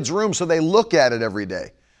your kids' room so they look at it every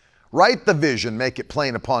day. Write the vision, make it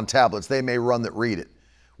plain upon tablets, they may run that read it.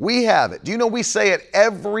 We have it. Do you know we say it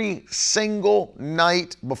every single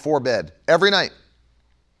night before bed? Every night.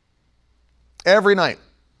 Every night.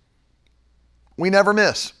 We never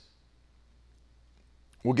miss.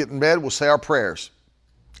 We'll get in bed, we'll say our prayers.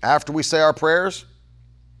 After we say our prayers,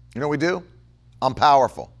 you know what we do? I'm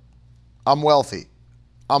powerful. I'm wealthy.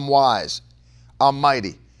 I'm wise. I'm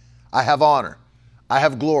mighty. I have honor. I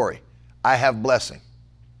have glory. I have blessing.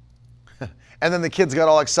 And then the kids got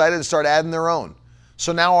all excited and started adding their own.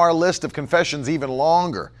 So now our list of confessions is even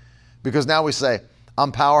longer, because now we say,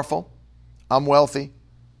 I'm powerful. I'm wealthy.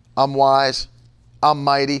 I'm wise. I'm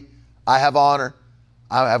mighty. I have honor.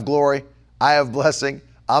 I have glory. I have blessing.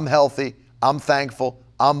 I'm healthy. I'm thankful.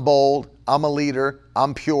 I'm bold. I'm a leader.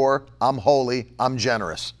 I'm pure. I'm holy. I'm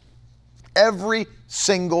generous. Every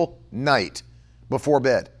single night before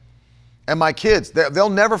bed. And my kids, they'll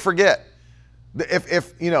never forget.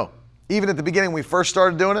 If you know, even at the beginning when we first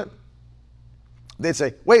started doing it, they'd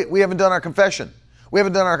say, wait, we haven't done our confession. We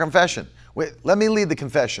haven't done our confession. Wait, let me lead the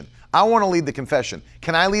confession. I want to lead the confession.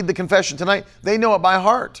 Can I lead the confession tonight? They know it by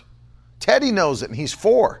heart. Teddy knows it, and he's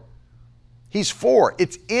 4. He's 4.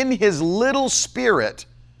 It's in his little spirit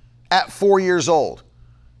at 4 years old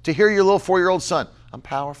to hear your little 4-year-old son, I'm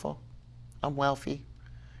powerful. I'm wealthy.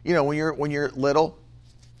 You know, when you're little,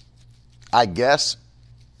 I guess,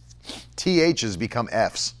 THs become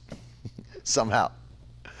Fs somehow.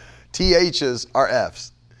 THs are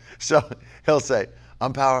Fs. So he'll say,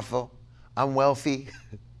 I'm powerful, I'm wealthy,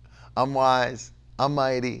 I'm wise, I'm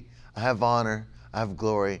mighty, I have honor, I have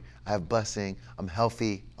glory, I have blessing, I'm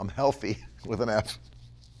healthy with an F.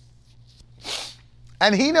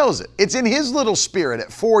 And he knows it. It's in his little spirit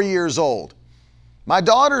at 4 years old. My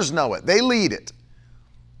daughters know it. They lead it.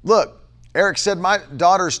 Look, Eric said my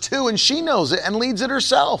daughter's 2 and she knows it and leads it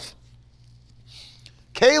herself.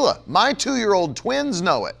 Kayla, my 2-year-old twins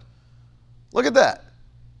know it. Look at that.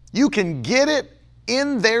 You can get it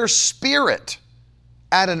in their spirit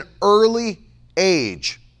at an early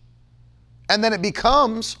age. And then it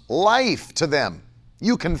becomes life to them.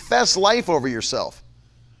 You confess life over yourself.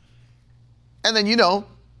 And then, you know,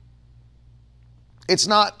 you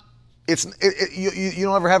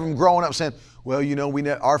don't ever have them growing up saying, well, you know,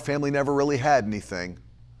 our family never really had anything.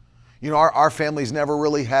 You know, our family's never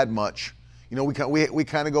really had much. You know, we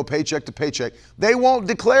kind of go paycheck to paycheck. They won't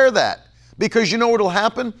declare that, because you know what'll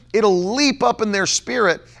happen? It'll leap up in their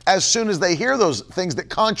spirit as soon as they hear those things that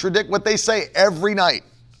contradict what they say every night.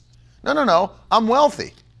 No, I'm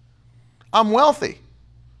wealthy. I'm wealthy.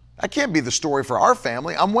 That can't be the story for our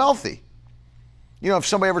family. I'm wealthy. You know, if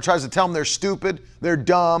somebody ever tries to tell them they're stupid, they're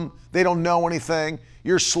dumb, they don't know anything,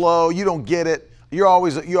 you're slow, you don't get it, you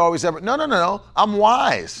always ever, no, I'm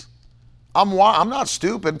wise. I'm not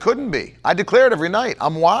stupid, couldn't be. I declare it every night.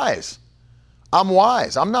 I'm wise. I'm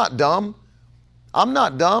wise. I'm not dumb. I'm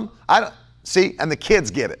not dumb. See, and the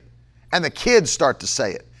kids get it. And the kids start to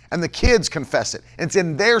say it. And the kids confess it. And it's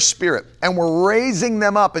in their spirit. And we're raising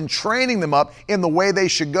them up and training them up in the way they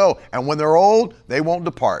should go. And when they're old, they won't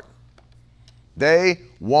depart. They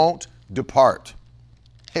won't depart.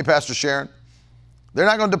 Hey, Pastor Sharon, they're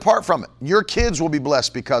not going to depart from it. Your kids will be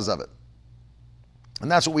blessed because of it. And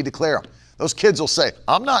that's what we declare. Those kids will say,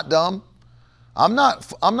 I'm not dumb. I'm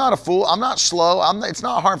not a fool. I'm not slow. It's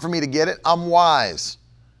not hard for me to get it. I'm wise.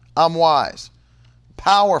 I'm wise.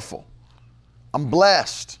 Powerful. I'm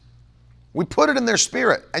blessed. We put it in their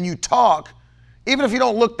spirit, and you talk, even if you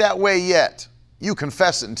don't look that way yet, you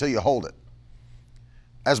confess it until you hold it.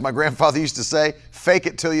 As my grandfather used to say, fake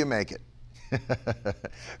it till you make it.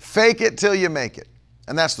 Fake it till you make it.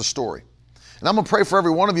 And that's the story. And I'm going to pray for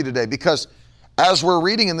every one of you today, because as we're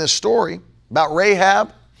reading in this story about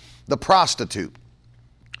Rahab, the prostitute,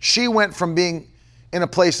 she went from being in a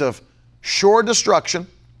place of sure destruction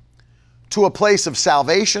to a place of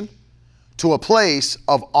salvation, to a place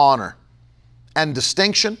of honor and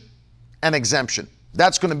distinction and exemption.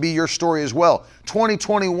 That's going to be your story as well.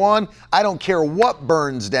 2021, I don't care what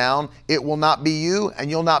burns down, it will not be you, and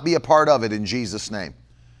you'll not be a part of it in Jesus' name.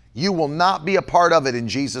 You will not be a part of it in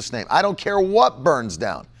Jesus' name. I don't care what burns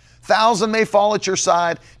down. 1,000 may fall at your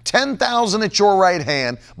side, 10,000 at your right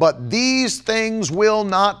hand, but these things will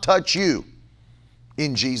not touch you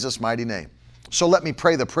in Jesus' mighty name. So let me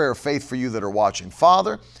pray the prayer of faith for you that are watching.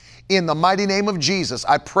 Father, in the mighty name of Jesus,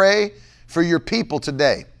 I pray for your people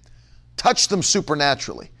today. Touch them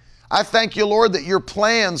supernaturally. I thank you, Lord, that your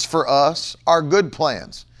plans for us are good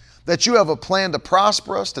plans, that you have a plan to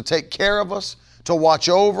prosper us, to take care of us, to watch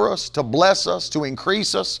over us, to bless us, to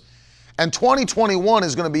increase us. And 2021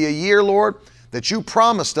 is going to be a year, Lord, that you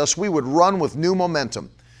promised us we would run with new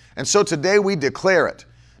momentum. And so today we declare it.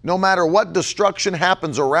 No matter what destruction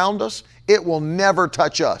happens around us, it will never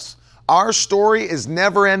touch us. Our story is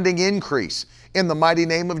never-ending increase in the mighty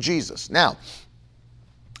name of Jesus. Now,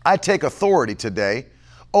 I take authority today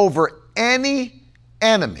over any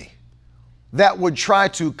enemy that would try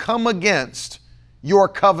to come against your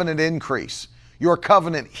covenant increase, your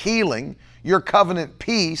covenant healing, your covenant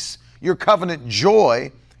peace, your covenant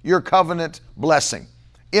joy, your covenant blessing.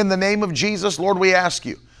 In the name of Jesus, Lord, we ask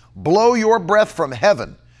you, blow your breath from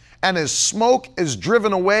heaven, and as smoke is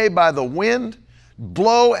driven away by the wind,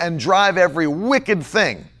 blow and drive every wicked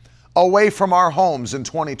thing away from our homes in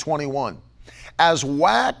 2021. As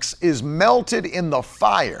wax is melted in the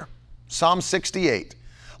fire, Psalm 68,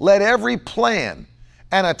 let every plan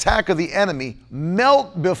and attack of the enemy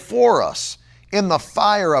melt before us in the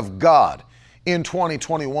fire of God in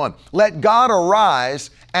 2021. Let God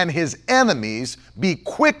arise and his enemies be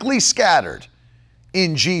quickly scattered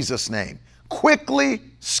in Jesus' name. Quickly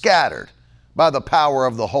scattered by the power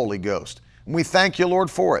of the Holy Ghost. And we thank you, Lord,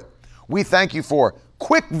 for it. We thank you for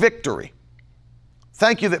quick victory.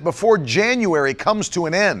 Thank you that before January comes to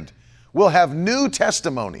an end, we'll have new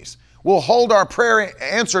testimonies. We'll hold our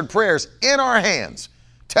answered prayers in our hands,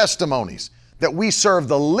 testimonies that we serve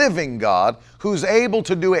the living God who's able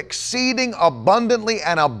to do exceeding abundantly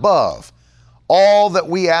and above all that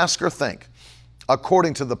we ask or think,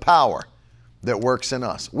 according to the power that works in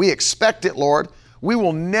us. We expect it, Lord. We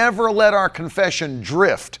will never let our confession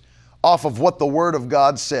drift off of what the Word of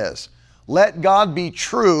God says. Let God be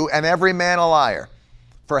true and every man a liar.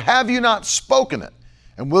 For have you not spoken it,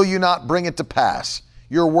 and will you not bring it to pass?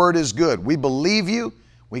 Your word is good. We believe you.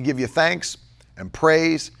 We give you thanks and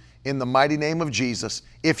praise in the mighty name of Jesus.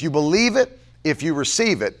 If you believe it, if you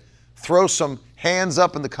receive it, throw some hands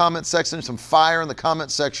up in the comment section, some fire in the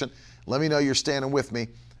comment section. Let me know you're standing with me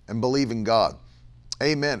and believing God.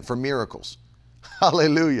 Amen. For miracles.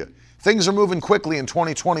 Hallelujah. Things are moving quickly in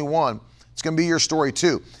 2021. It's going to be your story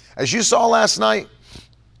too. As you saw last night,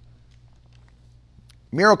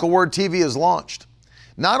 Miracle Word TV is launched.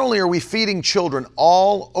 Not only are we feeding children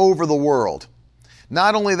all over the world,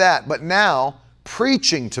 not only that, but now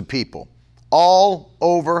preaching to people all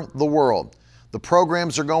over the world. The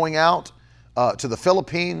programs are going out to the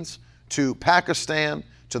Philippines, to Pakistan,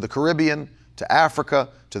 to the Caribbean, to Africa,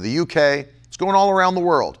 to the UK. It's going all around the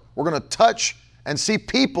world. We're going to touch and see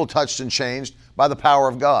people touched and changed by the power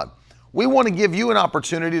of God. We want to give you an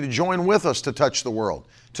opportunity to join with us to touch the world,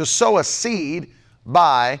 to sow a seed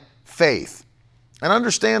by faith. And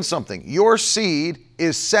understand something, your seed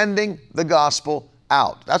is sending the gospel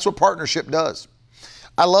out. That's what partnership does.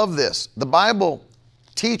 I love this. The Bible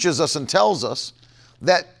teaches us and tells us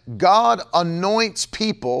that God anoints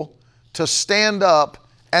people to stand up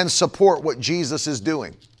and support what Jesus is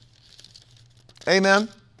doing. Amen.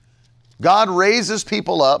 God raises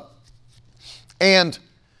people up and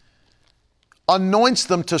anoints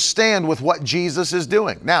them to stand with what Jesus is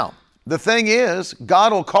doing. Now, the thing is,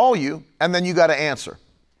 God will call you and then you got to answer.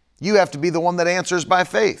 You have to be the one that answers by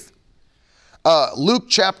faith. Luke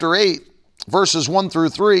chapter 8, verses 1 through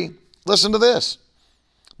 3, listen to this.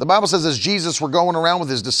 The Bible says as Jesus were going around with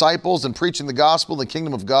his disciples and preaching the gospel, the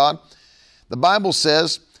kingdom of God, the Bible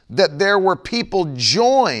says that there were people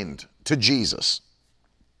joined to Jesus.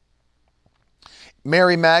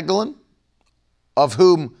 Mary Magdalene, of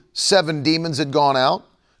whom 7 demons had gone out,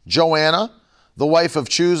 Joanna, the wife of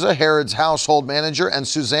Chuza, Herod's household manager, and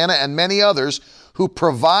Susanna, and many others who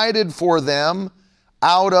provided for them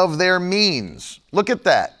out of their means. Look at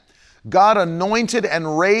that. God anointed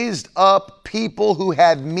and raised up people who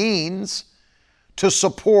had means to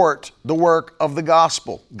support the work of the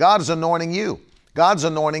gospel. God's anointing you. God's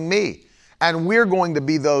anointing me. And we're going to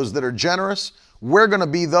be those that are generous. We're going to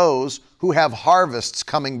be those who have harvests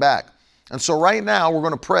coming back. And so right now we're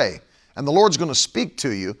going to pray, and the Lord's going to speak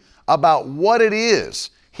to you about what it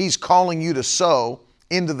is He's calling you to sow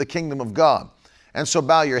into the kingdom of God. And so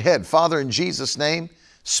bow your head. Father, in Jesus' name,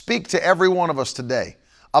 speak to every one of us today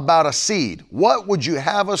about a seed. What would you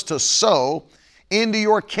have us to sow into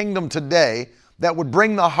your kingdom today that would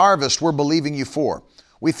bring the harvest we're believing you for?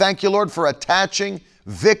 We thank you, Lord, for attaching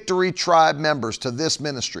Victory Tribe members to this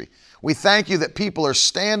ministry. We thank you that people are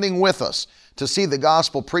standing with us to see the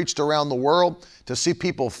gospel preached around the world, to see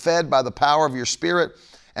people fed by the power of your Spirit,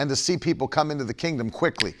 and to see people come into the kingdom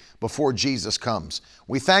quickly before Jesus comes.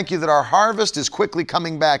 We thank you that our harvest is quickly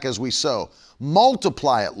coming back as we sow.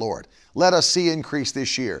 Multiply it, Lord. Let us see increase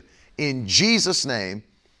this year. In Jesus' name,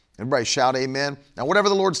 everybody shout amen. Now, whatever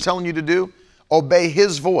the Lord's telling you to do, obey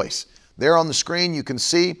His voice. There on the screen, you can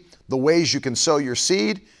see the ways you can sow your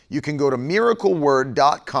seed. You can go to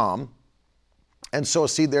miracleword.com and sow a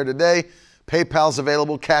seed there today. PayPal's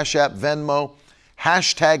available, Cash App, Venmo,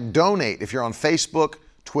 hashtag donate. If you're on Facebook,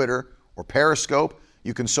 Twitter, or Periscope,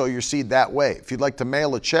 you can sow your seed that way. If you'd like to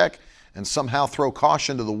mail a check and somehow throw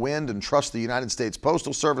caution to the wind and trust the United States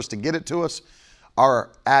Postal Service to get it to us,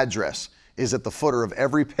 our address is at the footer of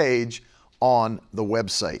every page on the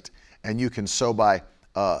website, and you can sow by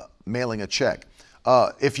mailing a check.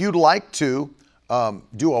 If you'd like to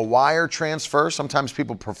do a wire transfer, sometimes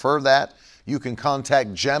people prefer that, you can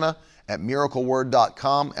contact Jenna at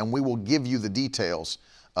miracleword.com, and we will give you the details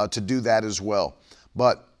to do that as well.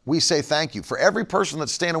 But we say thank you. For every person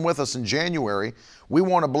that's standing with us in January, we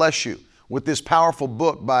want to bless you with this powerful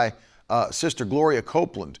book by Sister Gloria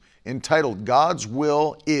Copeland entitled God's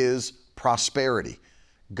Will is Prosperity.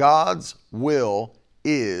 God's Will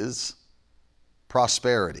is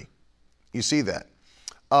Prosperity. You see that?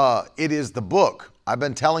 It is the book. I've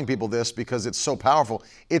been telling people this because it's so powerful.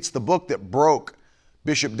 It's the book that broke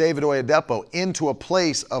Bishop David Oyedepo into a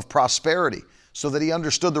place of prosperity so that he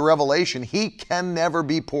understood the revelation. He can never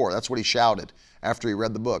be poor. That's what he shouted after he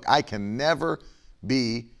read the book. I can never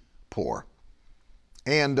be poor.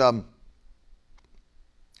 And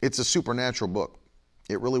it's a supernatural book.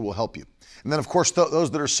 It really will help you. And then, of course, those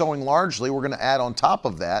that are sowing largely, we're going to add on top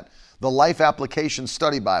of that the Life Application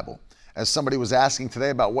Study Bible. As somebody was asking today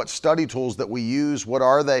about what study tools that we use, what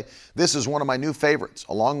are they? This is one of my new favorites,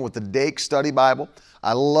 along with the Dake Study Bible.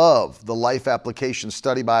 I love the Life Application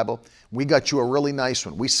Study Bible. We got you a really nice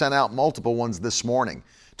one. We sent out multiple ones this morning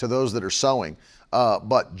to those that are sowing.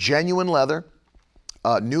 But genuine leather,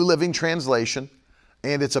 New Living Translation,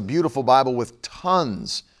 and it's a beautiful Bible with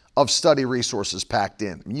tons of study resources packed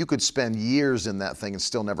in. I mean, you could spend years in that thing and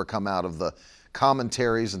still never come out of the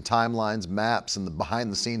commentaries and timelines, maps, and the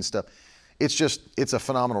behind-the-scenes stuff. It's a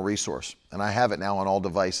phenomenal resource, and I have it now on all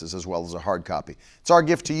devices as well as a hard copy. It's our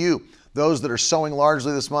gift to you. Those that are sowing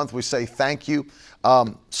largely this month, we say thank you.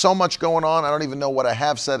 So much going on. I don't even know what I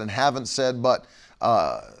have said and haven't said, but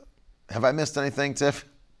have I missed anything, Tiff?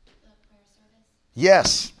 The prayer service?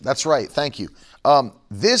 Yes, that's right. Thank you.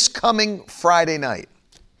 This coming Friday night,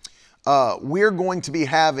 we're going to be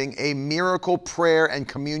having a miracle prayer and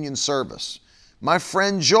communion service. My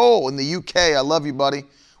friend Joel in the UK, I love you, buddy.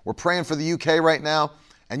 We're praying for the UK right now,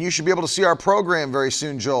 and you should be able to see our program very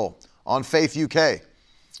soon, Joel, on Faith UK,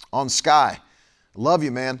 on Sky. Love you,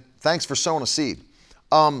 man. Thanks for sowing a seed.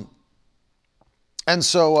 And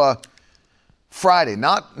so Friday,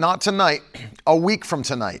 not tonight, a week from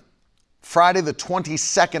tonight, Friday the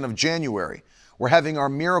 22nd of January, we're having our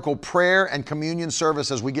miracle prayer and communion service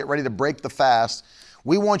as we get ready to break the fast.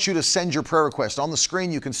 We want you to send your prayer request. On the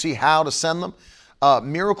screen, you can see how to send them.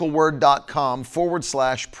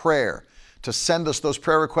 miracleword.com/prayer to send us those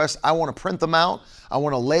prayer requests. I want to print them out. I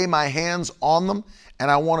want to lay my hands on them, and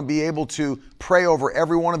I want to be able to pray over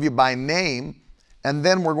every one of you by name. And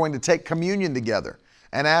then we're going to take communion together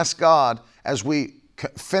and ask God, as we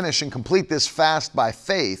finish and complete this fast by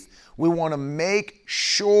faith, we want to make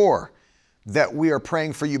sure that we are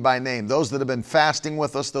praying for you by name. Those that have been fasting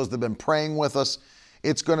with us, those that have been praying with us,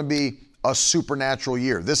 it's going to be a supernatural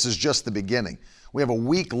year. This is just the beginning. We have a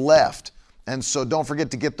week left, and so don't forget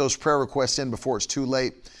to get those prayer requests in before it's too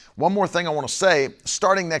late. One more thing I want to say,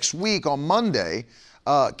 starting next week on Monday,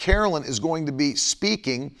 Carolyn is going to be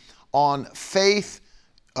speaking on Faith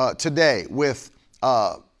Today with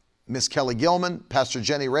Miss Kelly Gilman, Pastor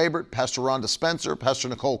Jenny Rabert, Pastor Rhonda Spencer, Pastor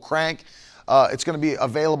Nicole Crank. It's going to be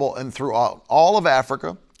available throughout all of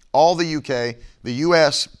Africa, all the UK, the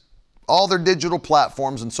US, all their digital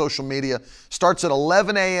platforms and social media. Starts at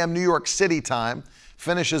 11 a.m. New York City time,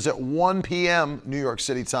 finishes at 1 p.m. New York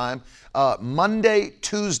City time, Monday,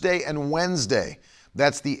 Tuesday, and Wednesday.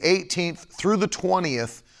 That's the 18th through the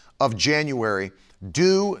 20th of January.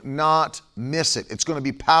 Do not miss it. It's going to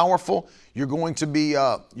be powerful. You're going to be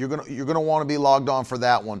you're going to want to be logged on for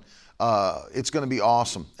that one. It's going to be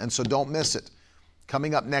awesome, and so don't miss it.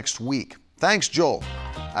 Coming up next week. Thanks, Joel.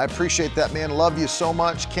 I appreciate that, man. Love you so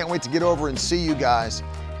much. Can't wait to get over and see you guys.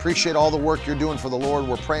 Appreciate all the work you're doing for the Lord.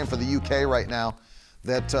 We're praying for the UK right now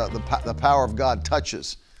that the power of God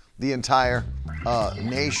touches the entire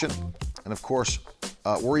nation. And of course,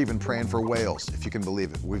 we're even praying for Wales, if you can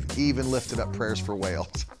believe it. We've even lifted up prayers for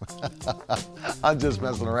Wales. I'm just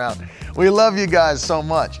messing around. We love you guys so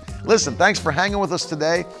much. Listen, thanks for hanging with us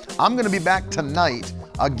today. I'm going to be back tonight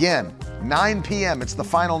again, 9 p.m. It's the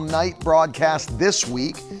final night broadcast this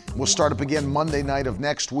week. We'll start up again Monday night of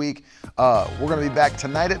next week. We're going to be back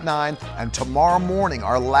tonight at 9 and tomorrow morning,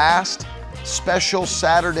 our last special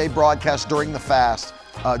Saturday broadcast during the fast.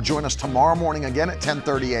 Join us tomorrow morning again at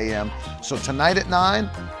 10:30 a.m. So tonight at 9,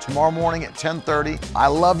 tomorrow morning at 10:30. I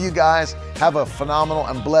love you guys. Have a phenomenal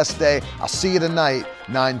and blessed day. I'll see you tonight,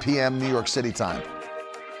 9 p.m. New York City time.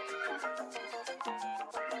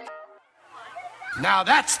 Now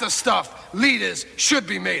that's the stuff leaders should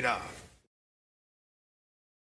be made of.